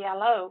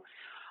PBLO,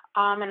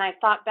 and I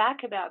thought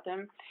back about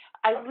them,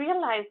 I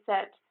realized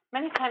that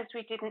many times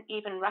we didn't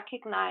even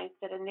recognize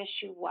that an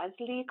issue was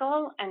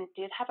legal and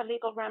did have a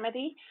legal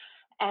remedy.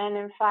 And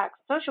in fact,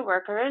 social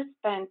workers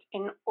spent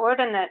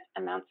inordinate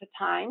amounts of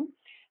time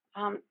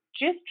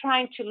just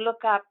trying to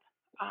look up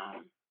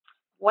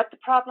what the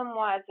problem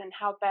was and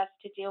how best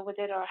to deal with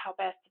it, or how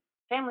best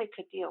the family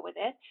could deal with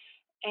it.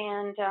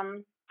 And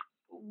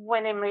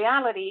when in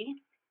reality,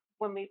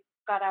 when we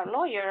got our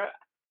lawyer,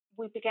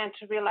 we began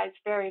to realize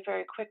very,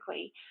 very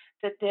quickly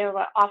that there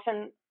were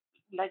often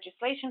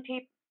legislation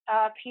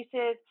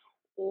pieces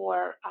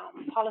or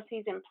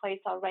policies in place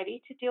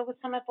already to deal with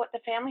some of what the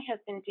family has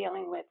been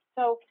dealing with.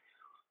 So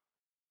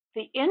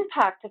the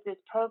impact of this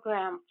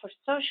program for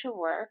social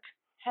work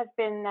has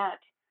been that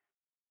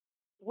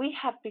we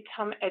have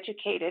become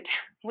educated.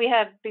 We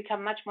have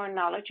become much more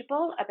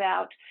knowledgeable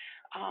about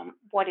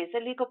what is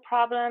a legal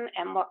problem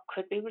and what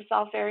could be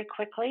resolved very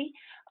quickly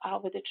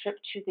with a trip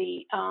to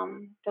the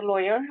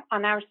lawyer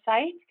on our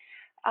site.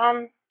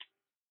 And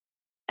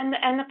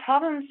the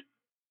problems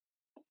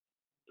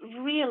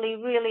really,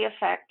 really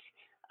affect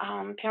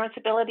parents'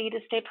 ability to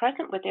stay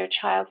present with their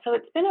child. So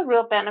it's been a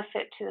real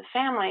benefit to the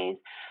families,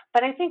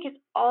 but I think it's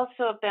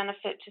also a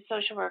benefit to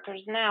social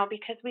workers now,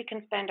 because we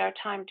can spend our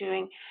time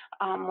doing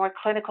more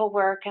clinical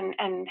work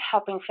and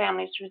helping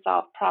families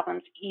resolve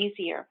problems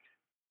easier.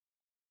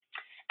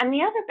 And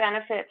the other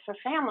benefit for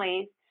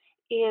families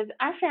is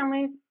our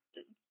families,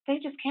 they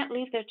just can't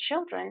leave their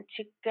children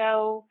to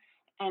go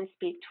and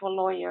speak to a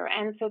lawyer.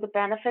 And so the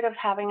benefit of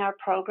having our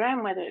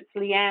program, whether it's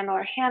Leanne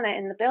or Hannah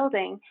in the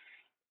building,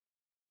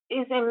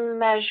 is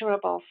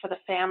immeasurable for the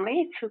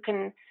families who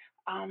can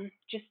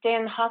just stay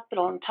in the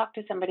hospital and talk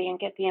to somebody and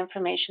get the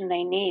information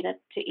they need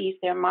to ease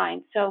their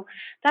mind. So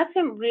that's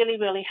been really,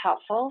 really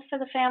helpful for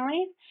the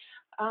families.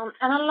 And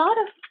a lot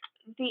of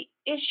the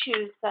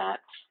issues that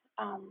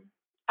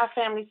our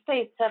families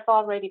face have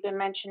already been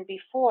mentioned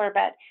before,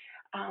 but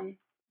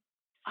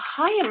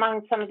high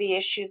among some of the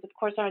issues, of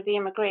course, are the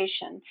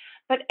immigration,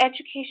 but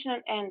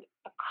education and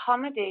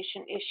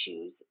accommodation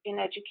issues in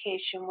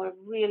education were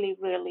really,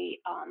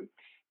 really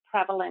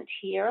prevalent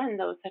here, and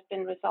those have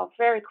been resolved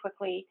very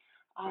quickly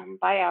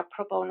by our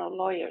pro bono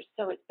lawyers.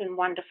 So it's been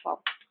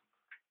wonderful.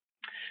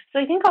 So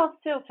I think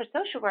also for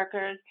social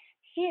workers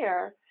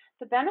here,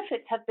 the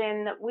benefits have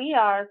been that we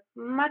are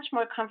much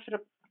more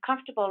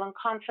comfortable and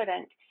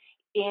confident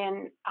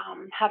in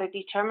how to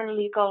determine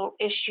legal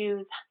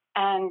issues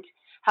and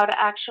how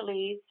to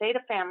actually say to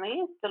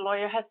families, the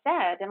lawyer has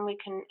said, and we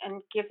can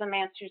give them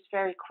answers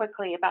very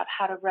quickly about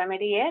how to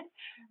remedy it,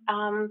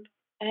 and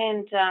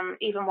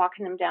even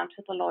walking them down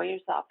to the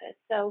lawyer's office.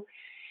 So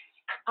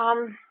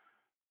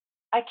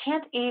I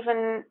can't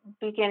even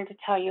begin to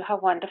tell you how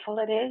wonderful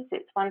it is.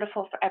 It's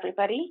wonderful for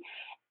everybody,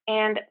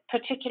 and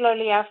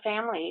particularly our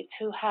families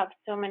who have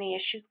so many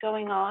issues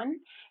going on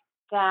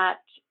that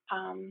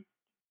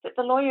that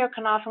the lawyer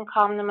can often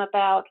calm them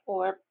about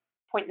or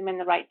point them in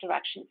the right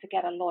direction to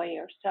get a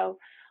lawyer. So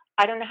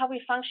I don't know how we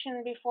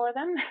function before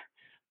them,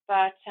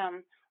 but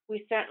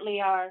we certainly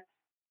are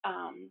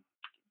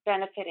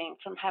benefiting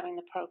from having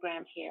the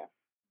program here.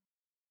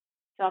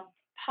 So I'll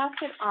pass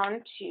it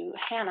on to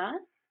Hannah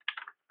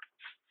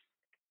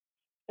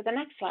for the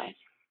next slide.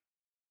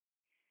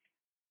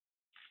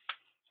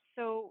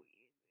 So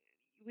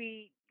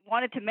we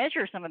wanted to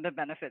measure some of the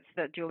benefits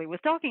that Julie was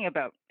talking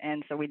about.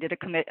 And so we did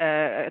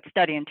a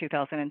study in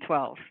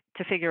 2012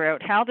 to figure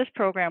out how this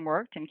program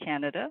worked in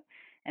Canada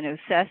and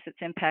assess its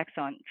impacts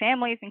on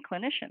families and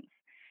clinicians.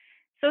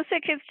 So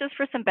SickKids, just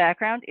for some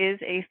background, is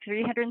a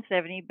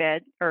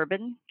 370-bed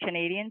urban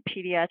Canadian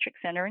pediatric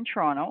center in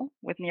Toronto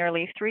with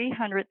nearly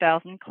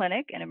 300,000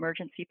 clinic and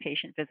emergency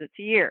patient visits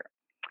a year.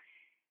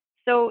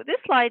 So this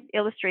slide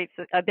illustrates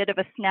a bit of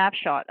a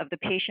snapshot of the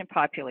patient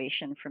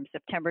population from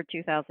September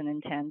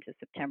 2010 to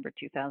September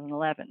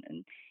 2011.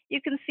 And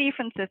you can see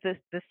from the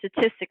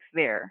statistics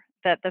there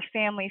that the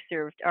families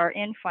served are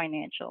in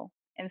financial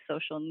and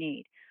social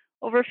need.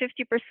 Over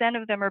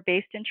 50% of them are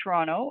based in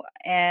Toronto,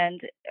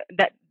 and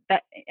that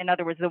in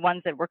other words, the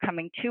ones that were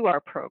coming to our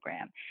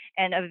program.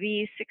 And of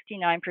these,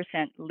 69%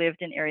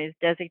 lived in areas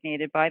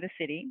designated by the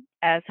city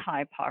as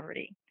high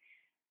poverty.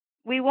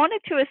 We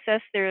wanted to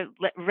assess their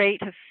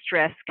rate of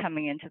stress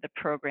coming into the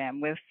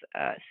program, with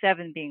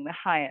 7 being the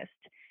highest.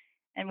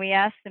 And we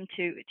asked them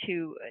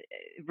to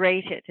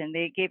rate it, and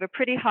they gave a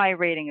pretty high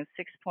rating of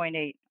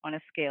 6.8 on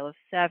a scale of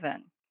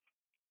 7.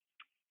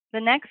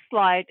 The next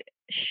slide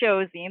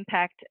shows the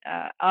impact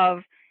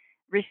of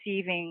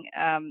receiving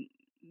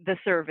the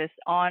service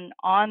on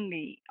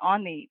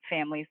the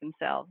families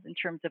themselves in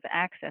terms of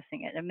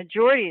accessing it. A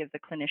majority of the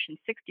clinicians,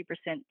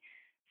 60%,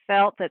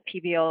 felt that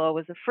PBLO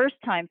was the first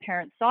time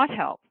parents sought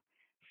help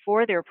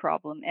for their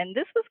problem. And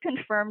this was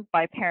confirmed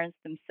by parents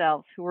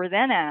themselves, who were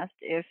then asked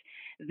if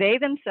they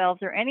themselves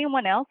or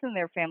anyone else in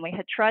their family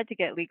had tried to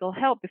get legal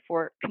help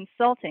before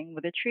consulting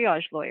with a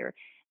triage lawyer,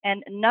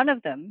 and none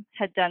of them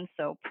had done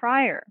so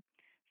prior.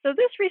 So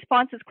this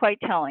response is quite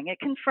telling. It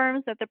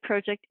confirms that the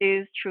project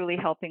is truly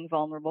helping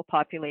vulnerable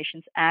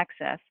populations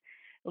access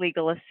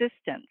legal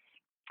assistance.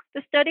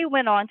 The study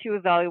went on to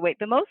evaluate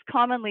the most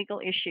common legal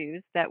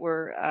issues that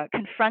were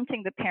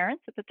confronting the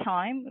parents at the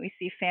time. We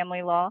see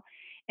family law,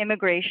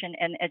 immigration,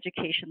 and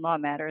education law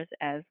matters,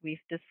 as we've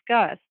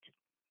discussed.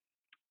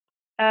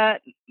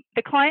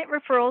 The client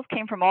referrals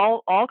came from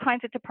all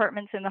kinds of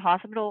departments in the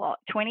hospital,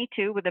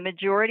 22, with the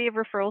majority of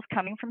referrals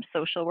coming from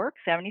social work,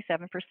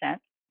 77%.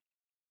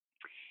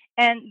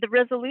 And the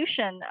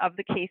resolution of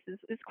the cases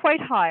is quite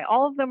high.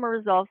 All of them were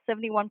resolved,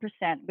 71%,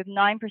 with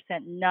 9%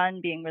 none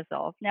being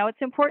resolved. Now,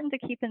 it's important to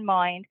keep in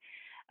mind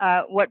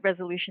what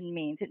resolution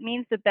means. It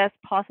means the best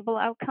possible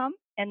outcome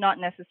and not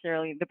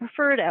necessarily the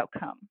preferred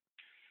outcome.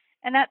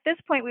 And at this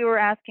point, we were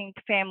asking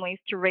families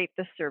to rate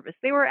the service.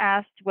 They were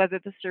asked whether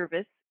the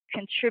service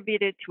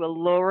contributed to a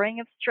lowering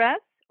of stress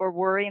or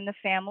worry in the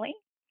family.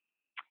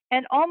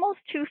 And almost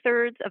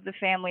 2/3 of the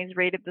families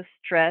rated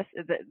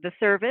the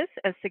service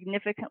as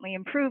significantly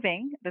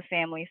improving the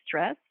family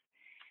stress.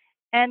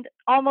 And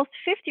almost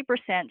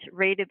 50%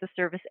 rated the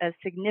service as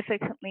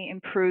significantly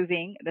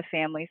improving the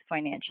family's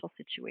financial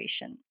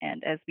situation.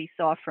 And as we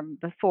saw from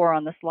before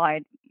on the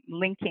slide,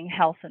 linking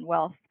health and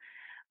wealth,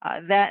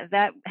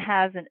 that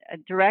has a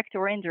direct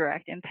or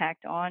indirect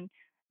impact on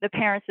the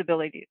parent's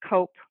ability to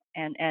cope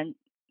and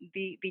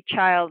the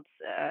child's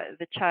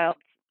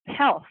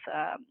health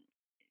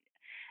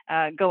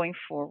going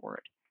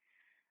forward.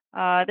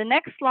 The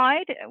next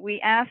slide,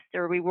 we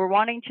were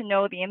wanting to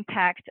know the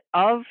impact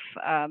of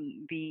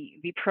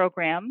the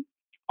program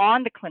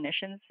on the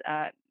clinicians,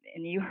 and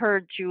you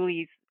heard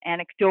Julie's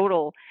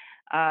anecdotal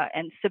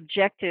and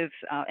subjective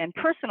and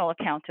personal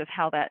account of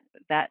how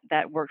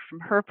that worked from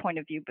her point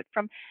of view. But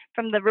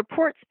from the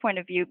report's point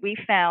of view, we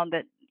found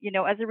that,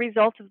 as a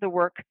result of the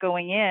work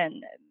going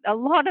in, a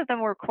lot of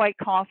them were quite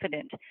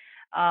confident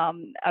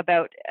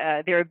about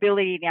their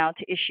ability now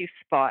to issue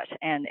spot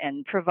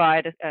and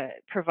provide a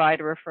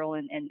referral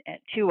and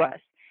to us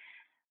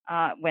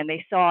when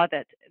they saw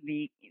that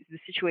the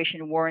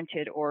situation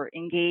warranted or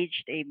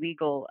engaged a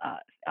legal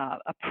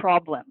a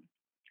problem.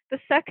 The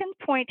second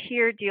point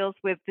here deals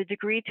with the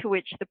degree to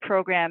which the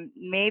program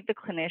made the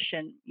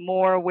clinician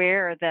more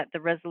aware that the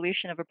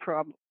resolution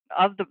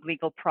of the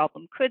legal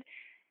problem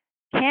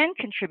can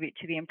contribute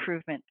to the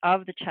improvement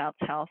of the child's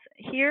health.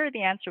 Here,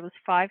 the answer was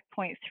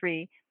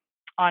 5.3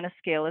 on a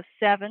scale of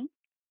 7.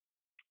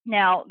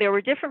 Now, there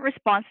were different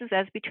responses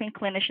as between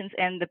clinicians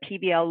and the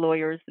PBL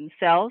lawyers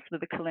themselves, with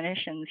the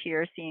clinicians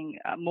here seeing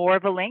more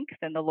of a link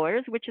than the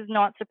lawyers, which is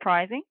not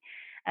surprising,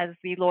 as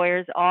the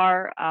lawyers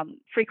are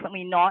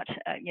frequently not,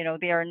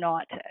 they are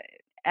not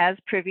as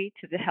privy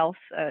to the health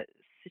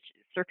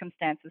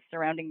circumstances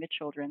surrounding the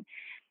children.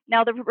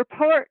 Now, the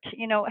report,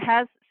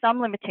 has some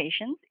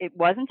limitations. It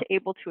wasn't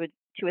able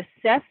to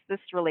assess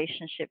this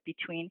relationship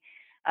between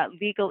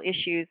legal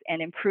issues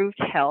and improved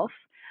health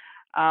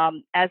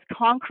as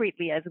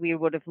concretely as we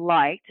would have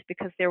liked,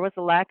 because there was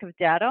a lack of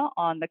data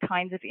on the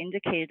kinds of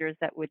indicators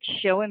that would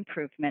show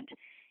improvement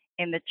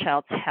in the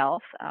child's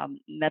health,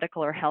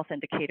 medical or health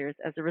indicators,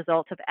 as a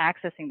result of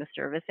accessing the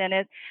service.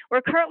 And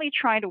we're currently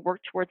trying to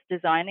work towards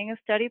designing a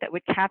study that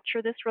would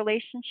capture this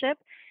relationship.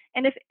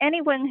 And if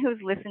anyone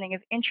who's listening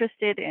is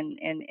interested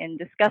in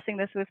discussing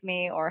this with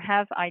me or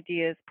have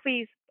ideas,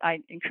 please,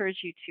 I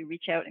encourage you to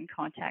reach out and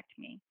contact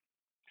me.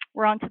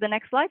 We're on to the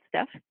next slide,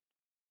 Steph.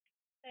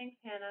 Thanks,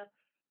 Hannah.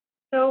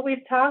 So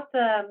we've talked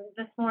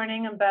this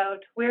morning about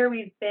where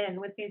we've been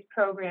with these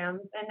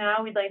programs, and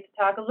now we'd like to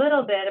talk a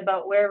little bit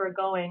about where we're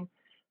going.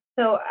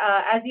 So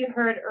as you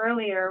heard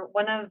earlier,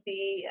 one of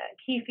the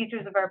key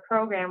features of our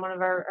program, one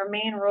of our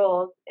main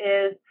roles,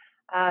 is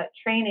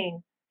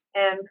training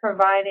and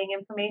providing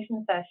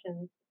information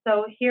sessions.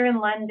 So here in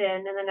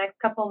London, in the next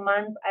couple of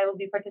months, I will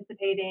be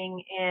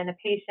participating in a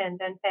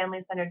patient and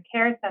family-centered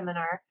care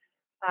seminar.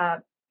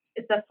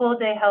 It's a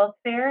full-day health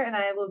fair, and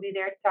I will be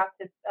there to talk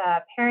to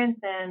parents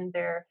and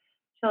their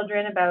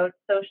children about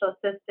social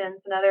assistance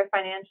and other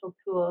financial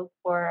tools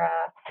for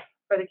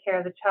the care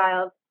of the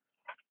child.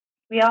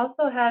 We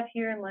also have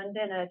here in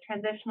London a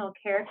transitional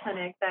care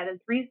clinic that has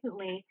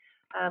recently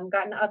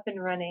gotten up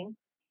and running.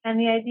 And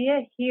the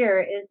idea here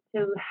is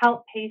to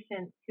help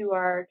patients who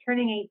are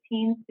turning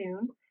 18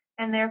 soon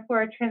and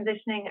therefore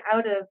transitioning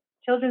out of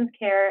children's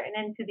care and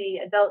into the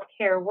adult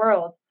care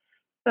world.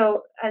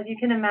 So as you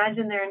can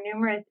imagine, there are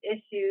numerous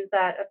issues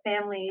that a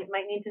family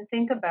might need to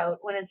think about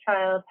when a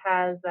child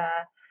has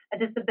a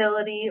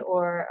disability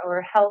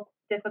or health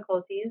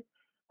difficulties.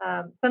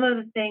 Some of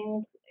the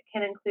things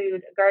can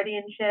include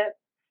guardianship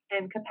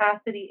and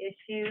capacity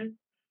issues,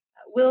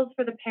 wills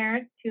for the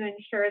parents to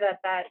ensure that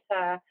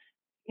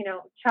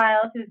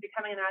child who's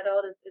becoming an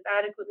adult is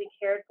adequately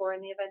cared for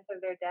in the event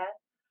of their death,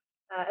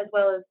 as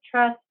well as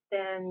trust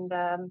and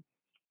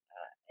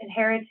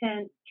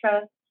inheritance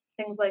trust,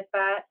 things like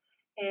that.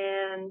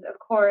 And of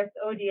course,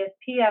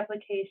 ODSP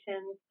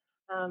applications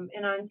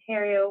in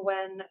Ontario.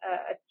 When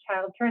a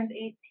child turns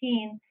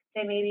 18,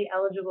 they may be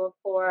eligible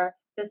for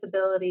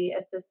disability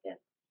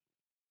assistance.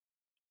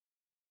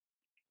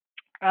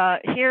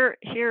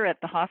 Here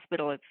at the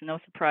hospital, it's no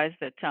surprise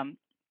that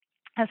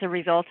as a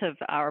result of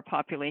our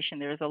population,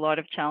 there's a lot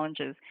of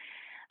challenges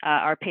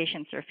our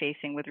patients are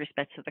facing with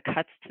respect to the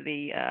cuts to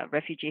the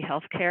refugee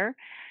health care.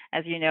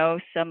 As you know,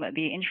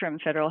 the interim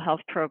federal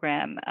health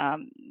program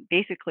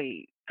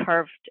basically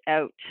carved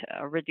out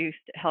reduced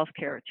health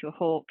care to a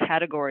whole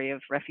category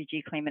of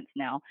refugee claimants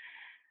now.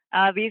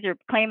 These are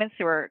claimants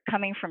who are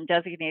coming from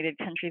designated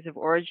countries of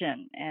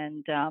origin,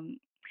 and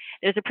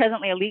there's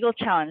presently a legal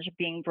challenge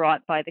being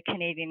brought by the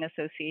Canadian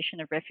Association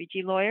of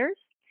Refugee Lawyers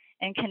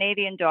and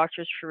Canadian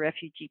Doctors for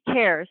Refugee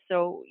Care.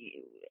 So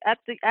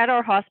at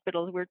our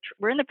hospitals,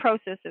 we're in the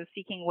process of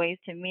seeking ways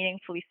to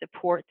meaningfully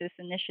support this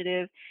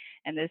initiative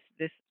and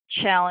this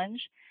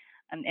challenge.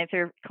 And if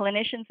there are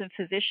clinicians and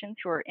physicians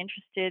who are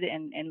interested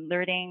in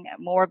learning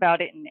more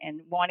about it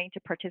and wanting to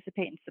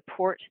participate and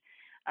support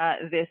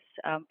this,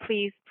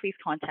 please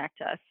contact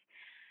us.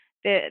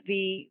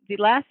 The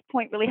last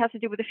point really has to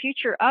do with the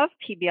future of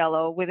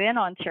PBLO within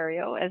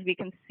Ontario. As we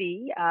can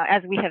see,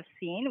 as we have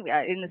seen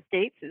in the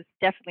States, it's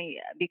definitely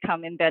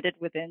become embedded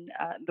within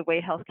the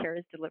way healthcare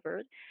is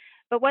delivered.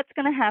 But what's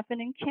going to happen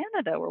in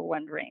Canada, we're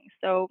wondering.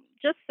 So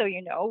just so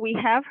you know, we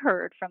have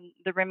heard from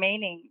the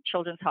remaining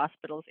children's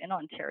hospitals in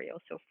Ontario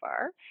so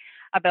far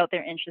about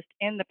their interest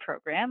in the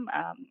program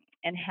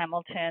in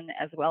Hamilton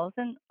as well as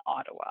in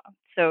Ottawa.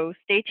 So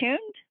stay tuned.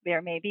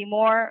 There may be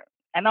more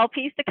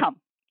MLPs to come.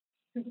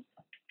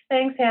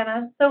 Thanks,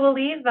 Hannah. So we'll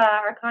leave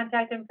our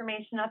contact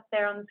information up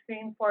there on the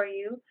screen for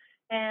you,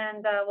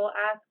 and we'll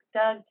ask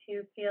Doug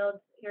to field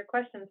your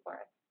questions for us.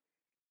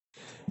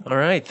 All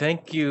right.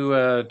 Thank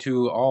you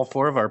to all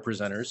four of our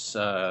presenters.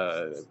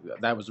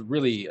 That was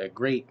really a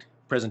great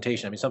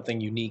presentation. I mean, something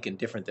unique and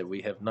different that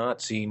we have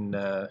not seen,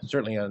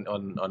 certainly on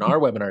our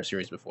webinar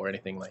series before,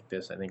 anything like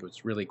this. I think it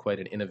was really quite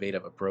an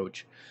innovative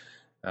approach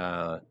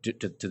to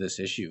this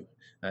issue.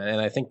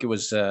 And I think it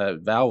was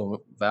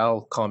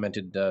Val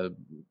commented a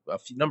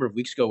number of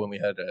weeks ago when we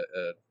had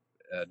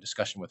a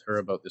discussion with her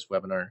about this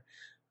webinar,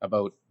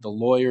 about the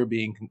lawyer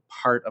being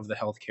part of the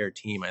healthcare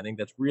team. I think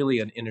that's really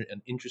an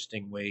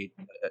interesting way,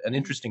 an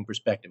interesting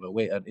perspective,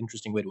 an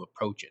interesting way to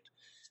approach it.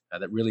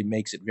 That really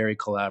makes it very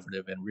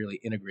collaborative and really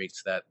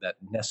integrates that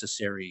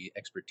necessary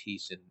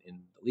expertise in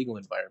the legal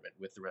environment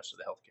with the rest of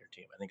the healthcare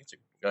team. I think it's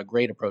a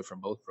great approach from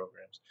both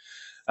programs.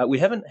 We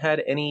haven't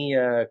had any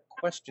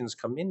questions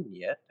come in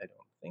yet, I don't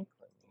think.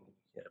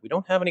 We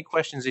don't have any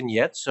questions in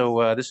yet,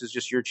 so this is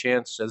just your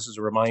chance. This is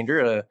a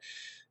reminder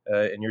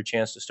and your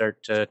chance to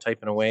start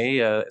typing away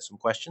some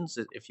questions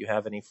if you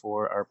have any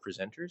for our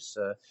presenters.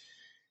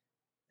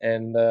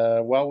 And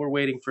while we're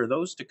waiting for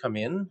those to come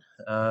in,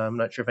 I'm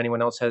not sure if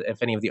anyone else has,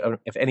 if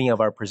any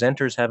of our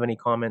presenters have any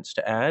comments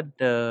to add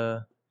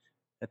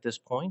at this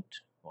point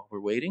while we're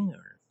waiting.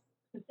 Or...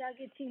 Doug,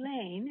 it's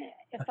Elaine.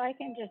 If I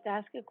can just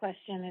ask a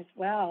question as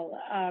well,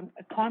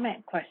 a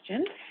comment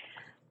question.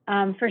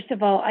 First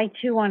of all, I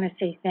too want to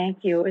say thank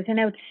you. It was an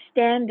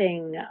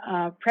outstanding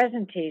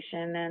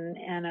presentation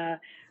and a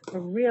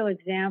real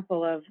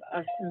example of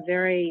some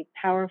very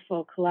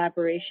powerful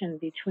collaboration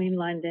between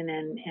London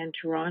and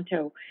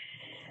Toronto.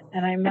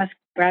 And I must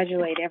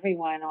congratulate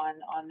everyone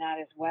on that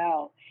as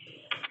well.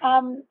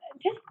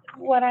 Just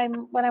what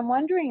I'm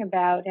wondering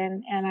about,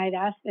 and I'd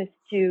ask this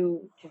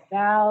to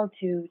Val,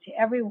 to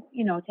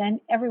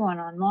everyone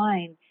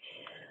online.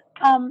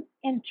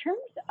 In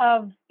terms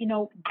of,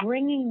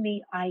 bringing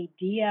the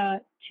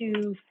idea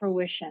to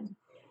fruition,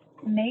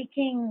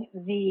 making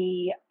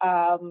the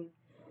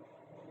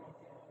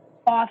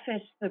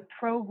office, the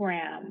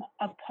program,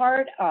 a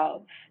part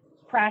of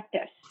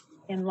practice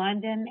in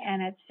London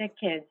and at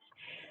SickKids,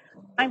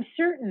 I'm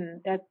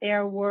certain that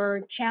there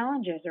were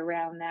challenges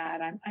around that.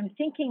 I'm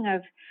thinking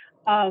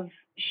of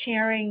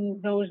sharing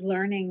those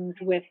learnings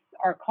with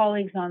our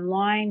colleagues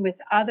online, with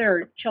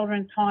other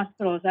children's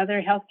hospitals,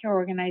 other healthcare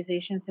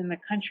organizations in the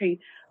country,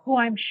 who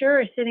I'm sure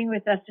are sitting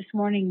with us this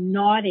morning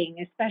nodding,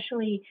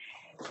 especially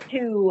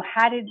to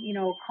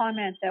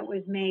comment that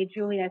was made.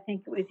 Julie, I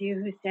think it was you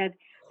who said,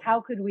 how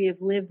could we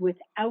have lived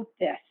without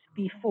this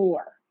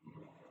before?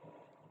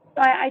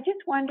 So I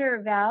just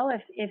wonder, Val,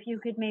 if you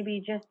could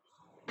maybe just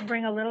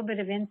bring a little bit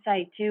of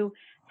insight to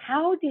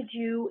how did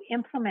you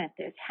implement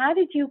this? How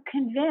did you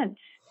convince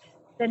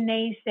the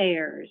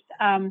naysayers?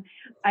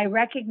 I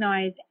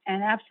recognize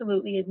and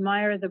absolutely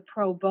admire the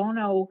pro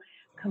bono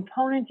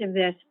component of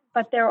this,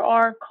 but there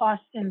are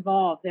costs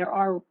involved. There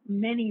are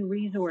many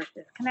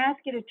resources. Can I ask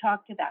you to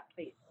talk to that,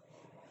 please?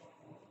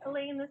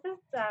 Elaine, this is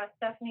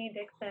Stephanie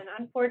Dixon.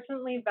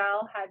 Unfortunately,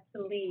 Val had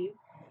to leave.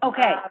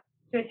 Okay.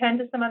 To attend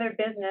to some other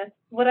business.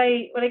 What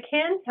I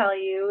can tell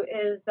you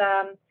is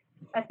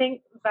I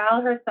think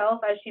Val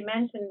herself, as she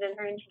mentioned in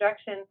her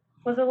introduction,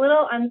 was a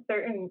little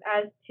uncertain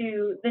as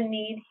to the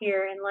need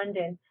here in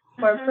London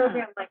for a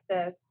program like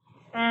this.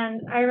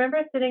 And I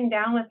remember sitting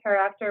down with her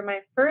after my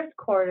first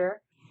quarter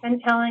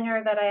and telling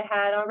her that I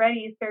had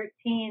already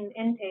 13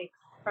 intakes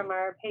from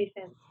our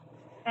patients.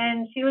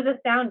 And she was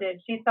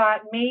astounded. She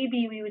thought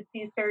maybe we would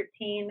see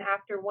 13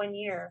 after 1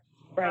 year.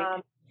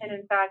 Right. And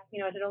in fact,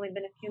 it had only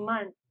been a few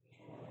months.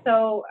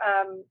 So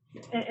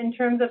in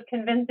terms of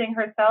convincing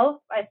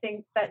herself, I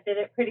think that did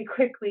it pretty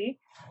quickly.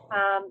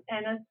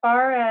 And as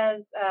far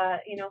as,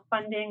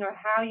 funding or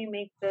how you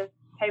make this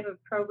type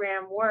of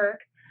program work,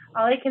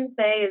 all I can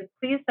say is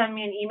please send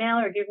me an email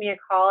or give me a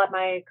call at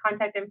my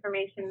contact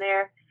information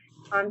there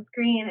on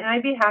screen, and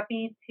I'd be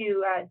happy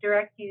to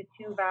direct you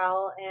to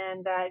Val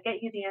and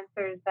get you the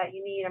answers that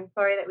you need. I'm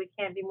sorry that we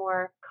can't be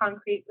more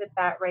concrete with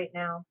that right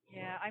now.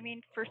 Yeah, I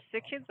mean, for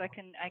SickKids, I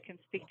can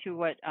speak to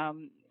what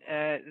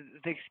the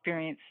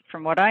experience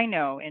from what I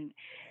know and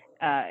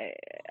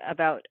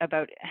about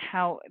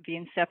how the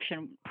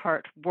inception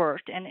part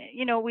worked. And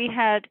we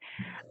had,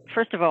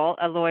 first of all,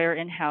 a lawyer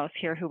in-house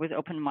here who was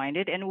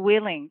open-minded and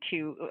willing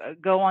to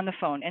go on the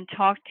phone and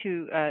talk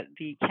to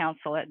the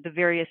council at the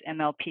various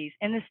MLPs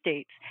in the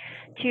States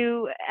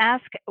to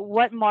ask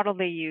what model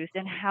they used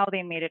and how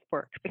they made it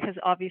work. Because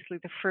obviously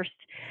the first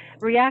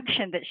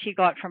reaction that she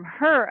got from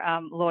her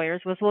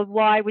lawyers was, well,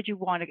 why would you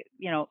want to,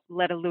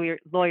 let a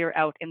lawyer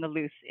out in the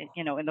loose,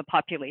 in the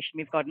population?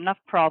 We've got enough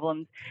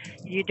problems.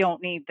 You don't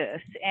need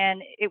this.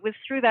 And it was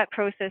through that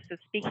process of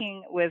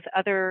speaking with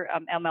other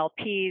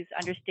MLPs,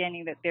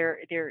 understanding that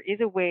there is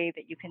a way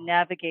that you can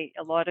navigate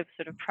a lot of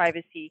sort of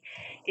privacy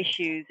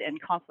issues and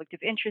conflict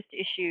of interest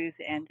issues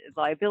and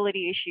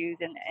liability issues,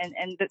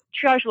 and the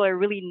triage lawyer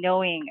really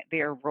knowing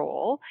their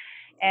role.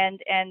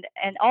 And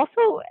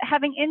also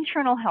having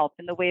internal help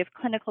in the way of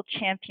clinical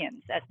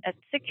champions. At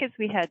SickKids,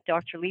 we had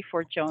Dr. Lee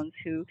Ford Jones,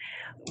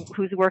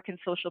 whose work in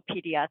social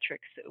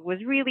pediatrics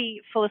was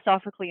really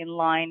philosophically in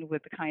line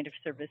with the kind of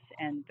service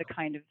and the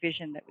kind of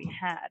vision that we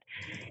had.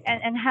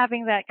 And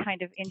having that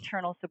kind of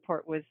internal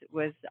support was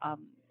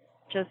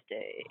just,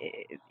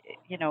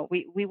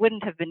 we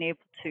wouldn't have been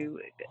able to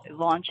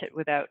launch it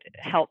without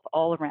help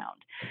all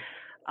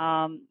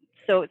around.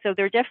 So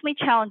there are definitely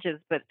challenges,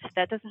 but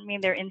that doesn't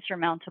mean they're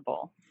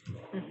insurmountable.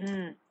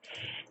 Mm-hmm.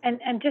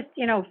 And just,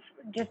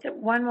 just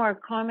one more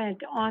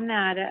comment on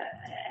that,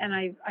 and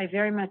I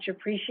very much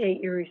appreciate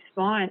your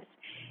response.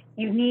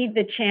 You need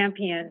the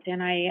champions,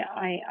 and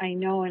I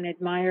know and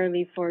admire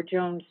Lee Ford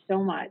Jones so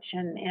much,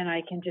 and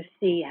I can just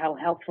see how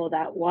helpful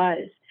that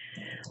was.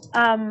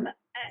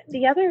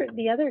 The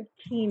other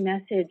key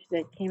message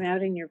that came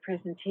out in your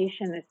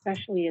presentation,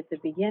 especially at the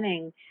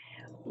beginning,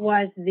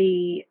 was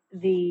the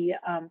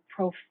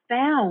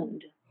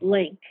profound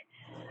link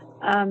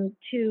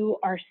to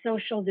our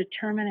social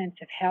determinants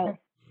of health.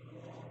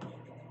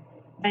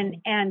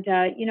 And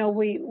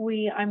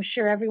I'm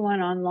sure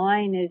everyone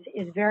online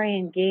is very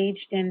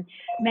engaged in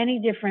many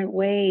different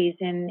ways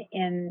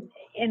in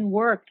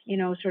work,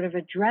 sort of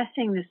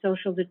addressing the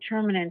social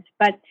determinants.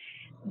 But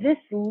this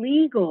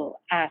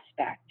legal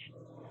aspect,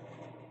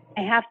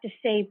 I have to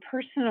say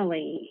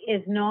personally,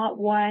 is not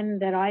one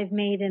that I've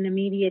made an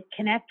immediate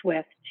connect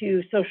with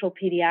to social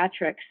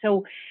pediatrics.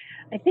 So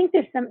I think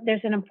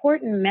there's an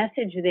important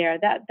message there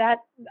that that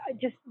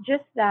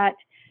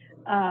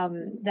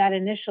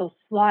initial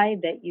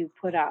slide that you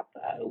put up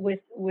with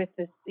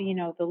the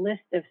the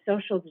list of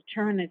social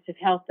determinants of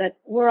health that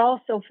we're all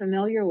so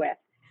familiar with,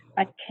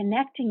 but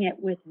connecting it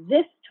with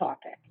this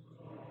topic,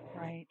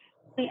 right?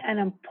 An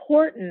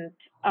important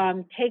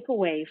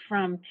takeaway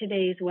from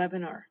today's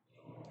webinar.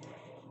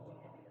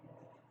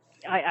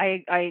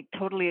 I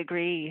totally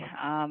agree.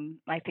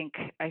 I think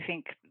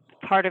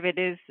part of it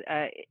is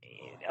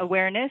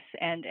awareness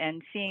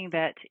and seeing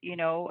that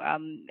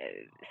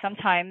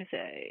sometimes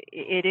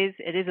it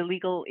is a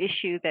legal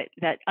issue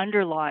that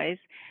underlies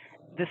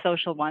the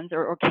social ones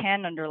or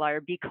can underlie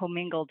or be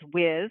commingled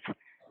with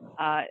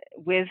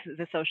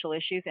the social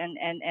issues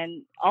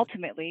and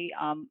ultimately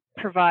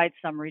provide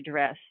some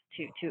redress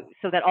to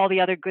so that all the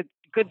other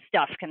good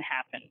stuff can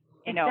happen.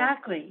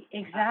 Exactly.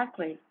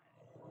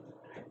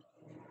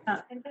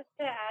 And just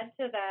to add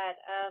to that,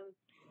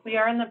 we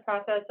are in the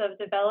process of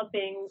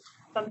developing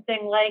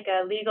something like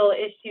a legal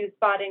issue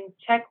spotting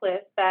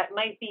checklist that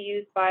might be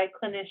used by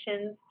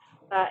clinicians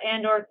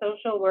and or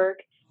social work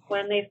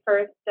when they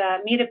first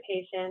meet a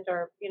patient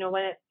or,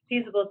 when it's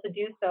feasible to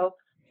do so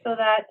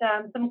that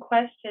some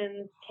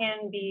questions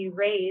can be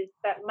raised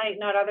that might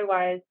not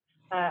otherwise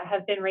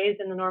have been raised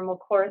in the normal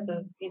course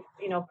of,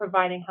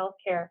 providing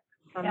healthcare.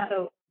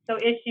 So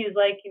issues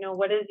like,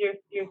 what is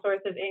your source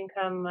of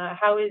income?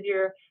 How is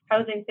your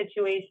housing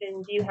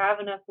situation? Do you have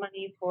enough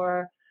money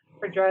for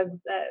drugs?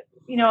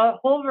 A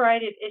whole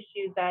variety of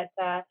issues that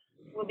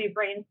we'll be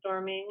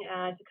brainstorming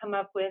to come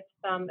up with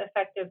some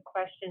effective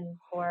questions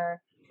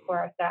for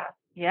our staff.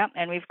 Yeah,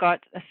 and we've got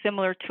a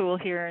similar tool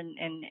here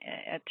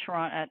at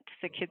Toronto at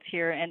SickKids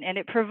here, and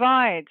it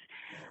provides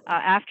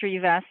after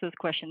you've asked those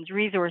questions,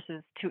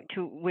 resources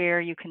to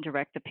where you can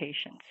direct the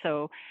patient.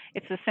 So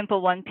it's a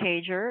simple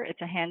one-pager.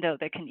 It's a handout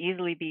that can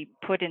easily be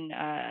put in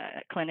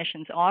a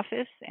clinician's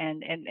office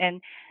and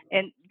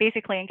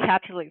basically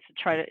encapsulates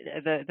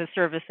the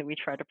service that we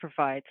try to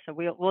provide. So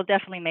we'll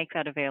definitely make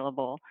that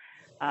available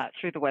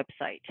through the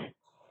website.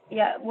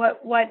 Yeah,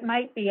 what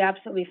might be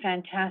absolutely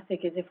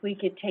fantastic is if we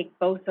could take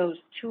both those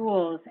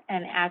tools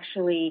and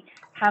actually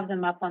have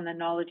them up on the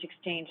Knowledge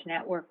Exchange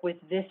Network with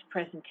this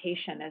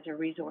presentation as a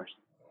resource.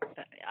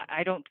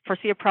 I don't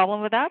foresee a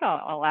problem with that.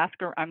 I'll ask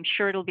her. I'm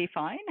sure it'll be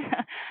fine.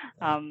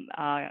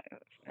 I'll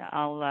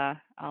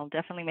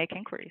definitely make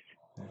inquiries.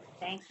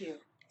 Thank you.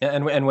 Yeah,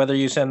 and whether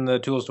you send the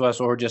tools to us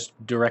or just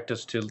direct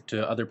us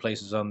to other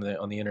places on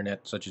the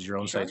internet, such as your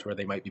own Sure. sites where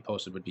they might be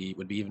posted, would be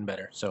even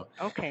better. So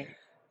Okay.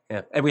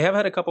 yeah, and we have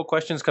had a couple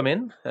questions come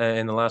in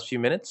the last few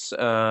minutes.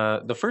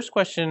 The first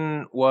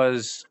question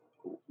was,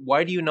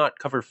 why do you not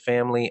cover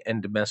family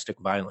and domestic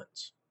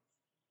violence?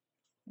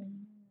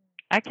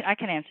 I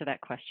can answer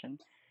that question.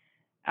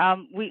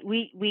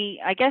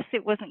 I guess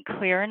it wasn't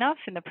clear enough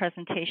in the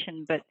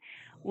presentation, but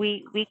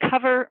we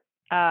cover,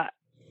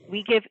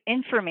 we give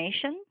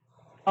information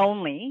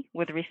only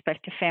with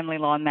respect to family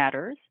law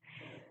matters,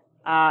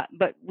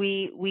 but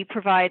we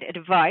provide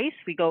advice.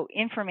 We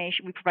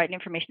provide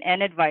information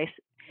and advice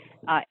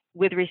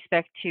with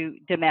respect to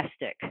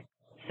domestic.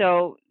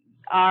 So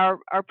our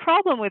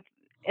problem with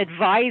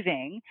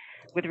advising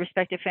with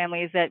respect to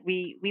family is that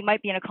we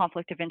might be in a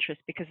conflict of interest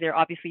because there are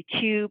obviously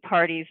two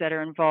parties that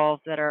are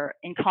involved that are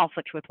in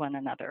conflict with one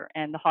another,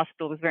 and the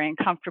hospital was very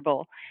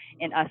uncomfortable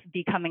in us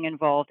becoming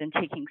involved and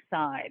taking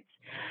sides.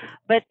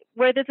 But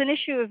where there's an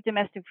issue of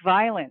domestic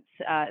violence,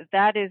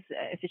 that is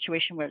a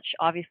situation which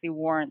obviously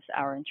warrants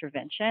our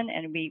intervention,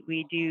 and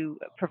we do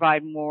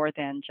provide more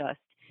than just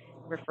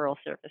referral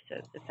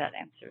services, if that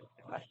answers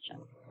the question.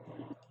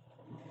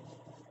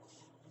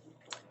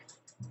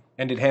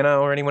 And did Hannah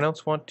or anyone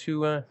else want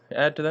to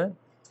add to that?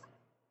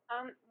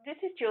 This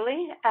is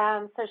Julie,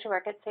 social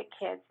worker at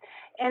SickKids.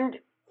 And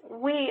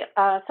we,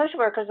 social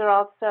workers, are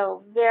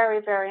also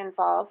very, very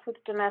involved with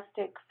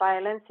domestic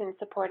violence in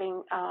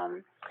supporting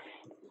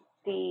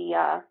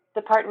the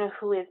partner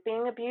who is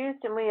being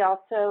abused. And we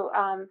also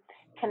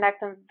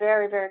connect them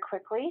very, very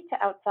quickly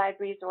to outside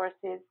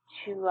resources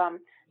to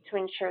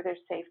ensure their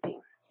safety.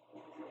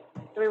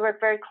 So we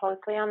work very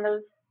closely on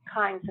those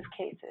kinds of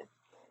cases.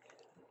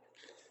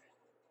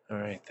 All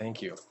right,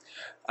 thank you.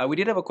 We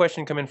did have a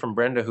question come in from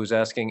Brenda who's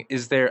asking,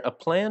 is there a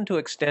plan to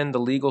extend the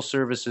legal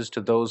services to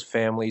those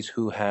families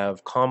who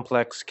have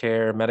complex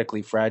care,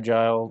 medically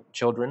fragile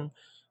children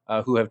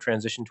who have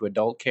transitioned to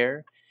adult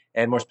care?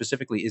 And more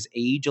specifically, is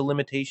age a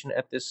limitation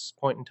at this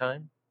point in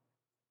time?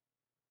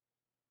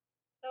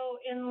 So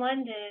in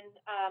London,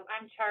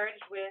 I'm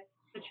charged with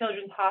the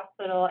Children's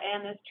Hospital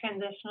and this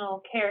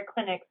transitional care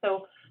clinic.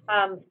 So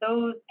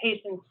those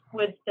patients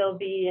would still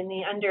be in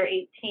the under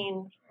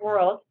 18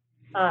 world.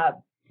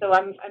 So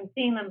I'm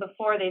seeing them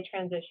before they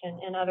transition,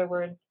 in other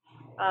words.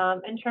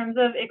 In terms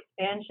of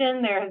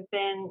expansion, there has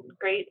been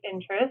great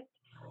interest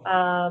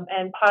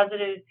and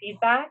positive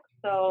feedback.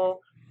 So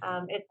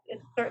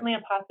it's certainly a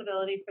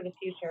possibility for the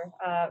future.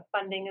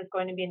 Funding is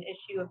going to be an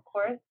issue, of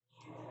course,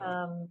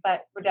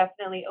 but we're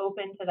definitely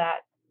open to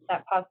that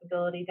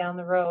possibility down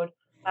the road.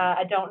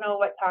 I don't know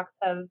what talks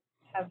have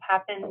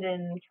happened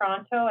in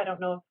Toronto. I don't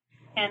know if,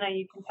 Hannah,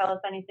 you can tell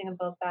us anything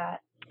about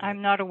that.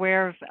 I'm not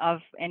aware of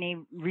any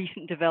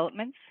recent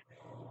developments.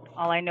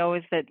 All I know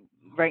is that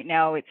right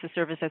now it's a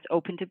service that's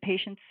open to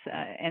patients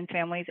and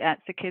families at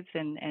SickKids,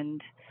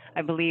 and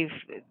I believe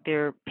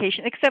they're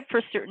patient, except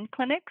for certain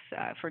clinics,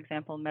 for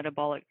example,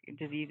 metabolic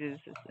diseases.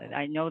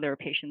 I know there are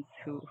patients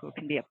who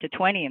can be up to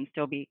 20 and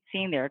still be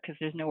seen there because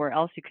there's nowhere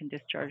else you can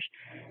discharge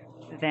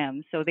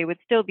them. So they would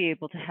still be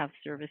able to have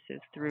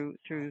services through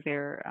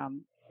their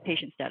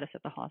patient status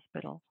at the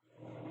hospital.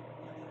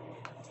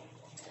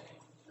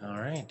 All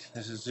right.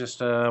 This is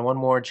just one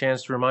more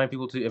chance to remind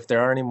people to, if there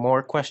are any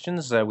more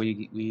questions,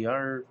 we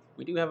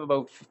do have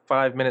about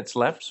 5 minutes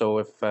left. So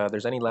if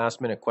there's any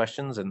last minute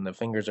questions and the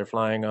fingers are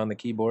flying on the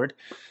keyboard,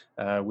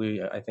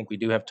 I think we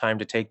do have time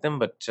to take them.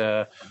 But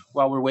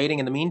while we're waiting,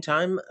 in the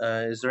meantime,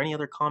 is there any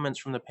other comments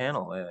from the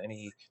panel?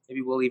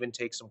 Maybe we'll even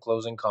take some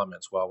closing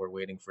comments while we're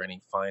waiting for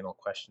any final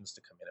questions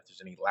to come in. If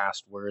there's any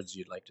last words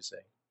you'd like to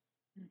say.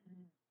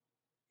 Mm-hmm.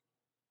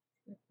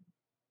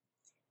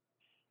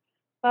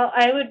 Well,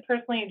 I would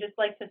personally just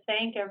like to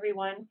thank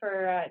everyone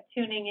for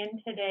tuning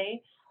in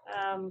today.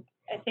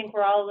 I think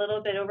we're all a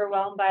little bit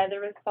overwhelmed by the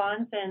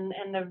response and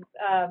the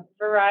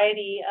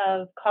variety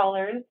of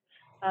callers,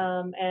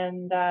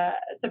 and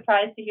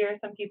surprised to hear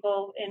some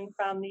people in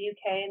from the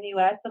UK and the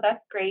US, so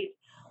that's great.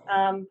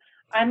 I'm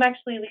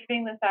actually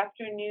leaving this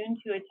afternoon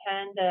to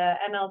attend a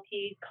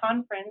MLP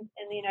conference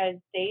in the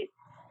United States.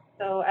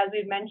 So as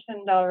we've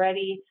mentioned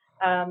already,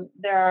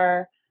 there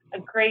are a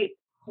great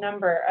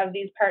number of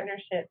these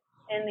partnerships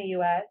in the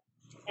U.S.,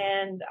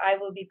 and I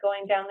will be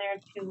going down there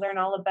to learn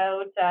all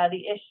about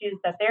the issues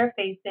that they're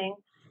facing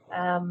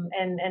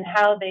and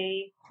how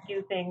they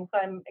do things. So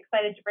I'm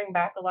excited to bring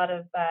back a lot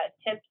of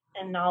tips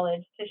and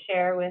knowledge to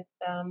share with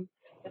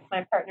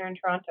my partner in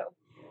Toronto.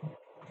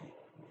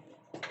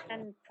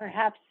 And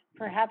perhaps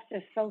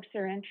if folks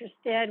are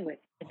interested with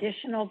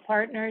additional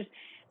partners,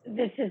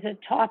 this is a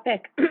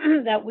topic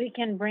that we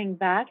can bring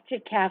back to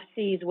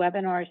CAFC's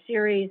webinar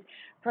series,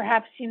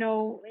 perhaps, in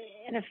a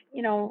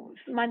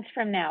months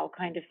from now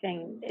kind of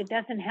thing. It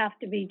doesn't have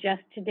to be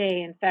just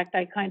today. In fact,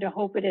 I kind of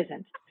hope it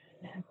isn't.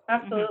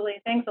 Absolutely.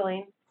 Mm-hmm. Thanks,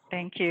 Elaine.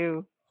 Thank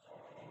you.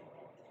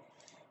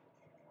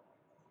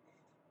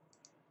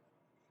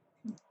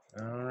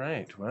 All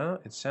right. Well,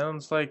 it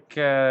sounds like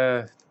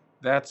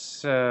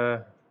that's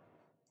about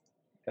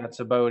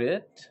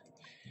it.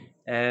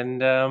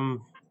 And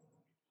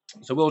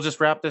So we'll just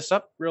wrap this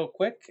up real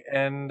quick.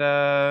 And,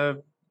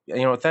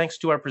 thanks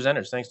to our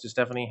presenters. Thanks to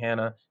Stephanie,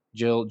 Hannah,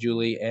 Jill,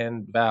 Julie,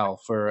 and Val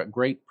for a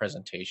great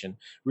presentation.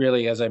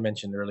 Really, as I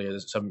mentioned earlier,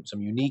 there's some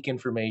unique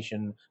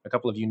information, a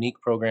couple of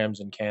unique programs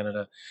in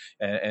Canada,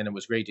 and it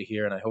was great to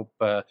hear. And I hope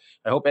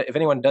if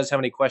anyone does have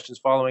any questions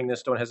following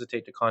this, don't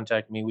hesitate to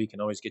contact me. We can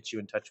always get you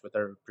in touch with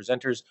our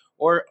presenters.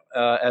 Or,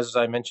 as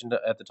I mentioned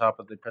at the top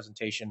of the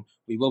presentation,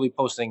 we will be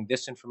posting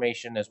this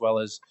information as well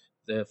as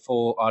the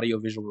full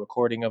audio-visual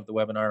recording of the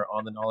webinar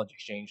on the Knowledge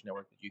Exchange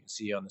Network that you can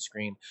see on the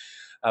screen.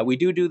 We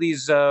do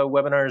these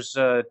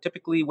webinars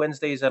typically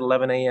Wednesdays at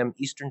 11 a.m.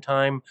 Eastern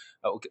Time,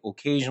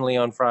 occasionally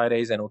on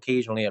Fridays, and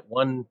occasionally at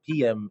 1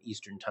 p.m.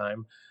 Eastern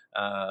Time.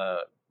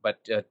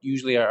 But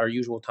usually our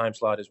usual time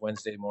slot is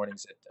Wednesday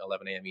mornings at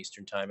 11 a.m.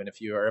 Eastern Time. And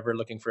if you are ever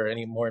looking for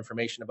any more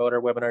information about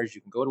our webinars,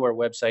 you can go to our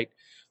website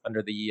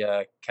under the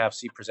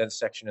CAFC Presents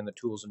section in the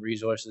Tools and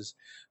Resources.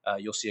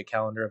 You'll see a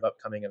calendar of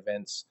upcoming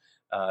events.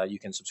 You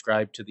can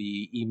subscribe to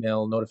the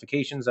email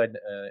notifications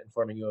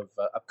informing you of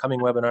upcoming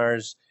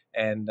webinars.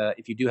 And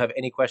if you do have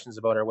any questions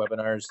about our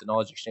webinars, the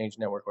Knowledge Exchange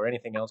Network, or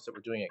anything else that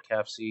we're doing at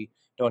CAFC,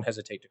 don't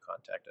hesitate to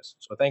contact us.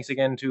 So thanks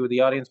again to the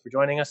audience for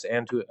joining us,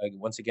 and to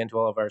once again to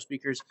all of our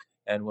speakers.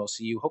 And we'll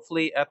see you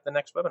hopefully at the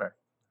next webinar.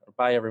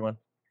 Bye, everyone.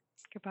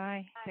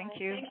 Goodbye. Thank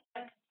you.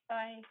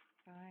 Bye.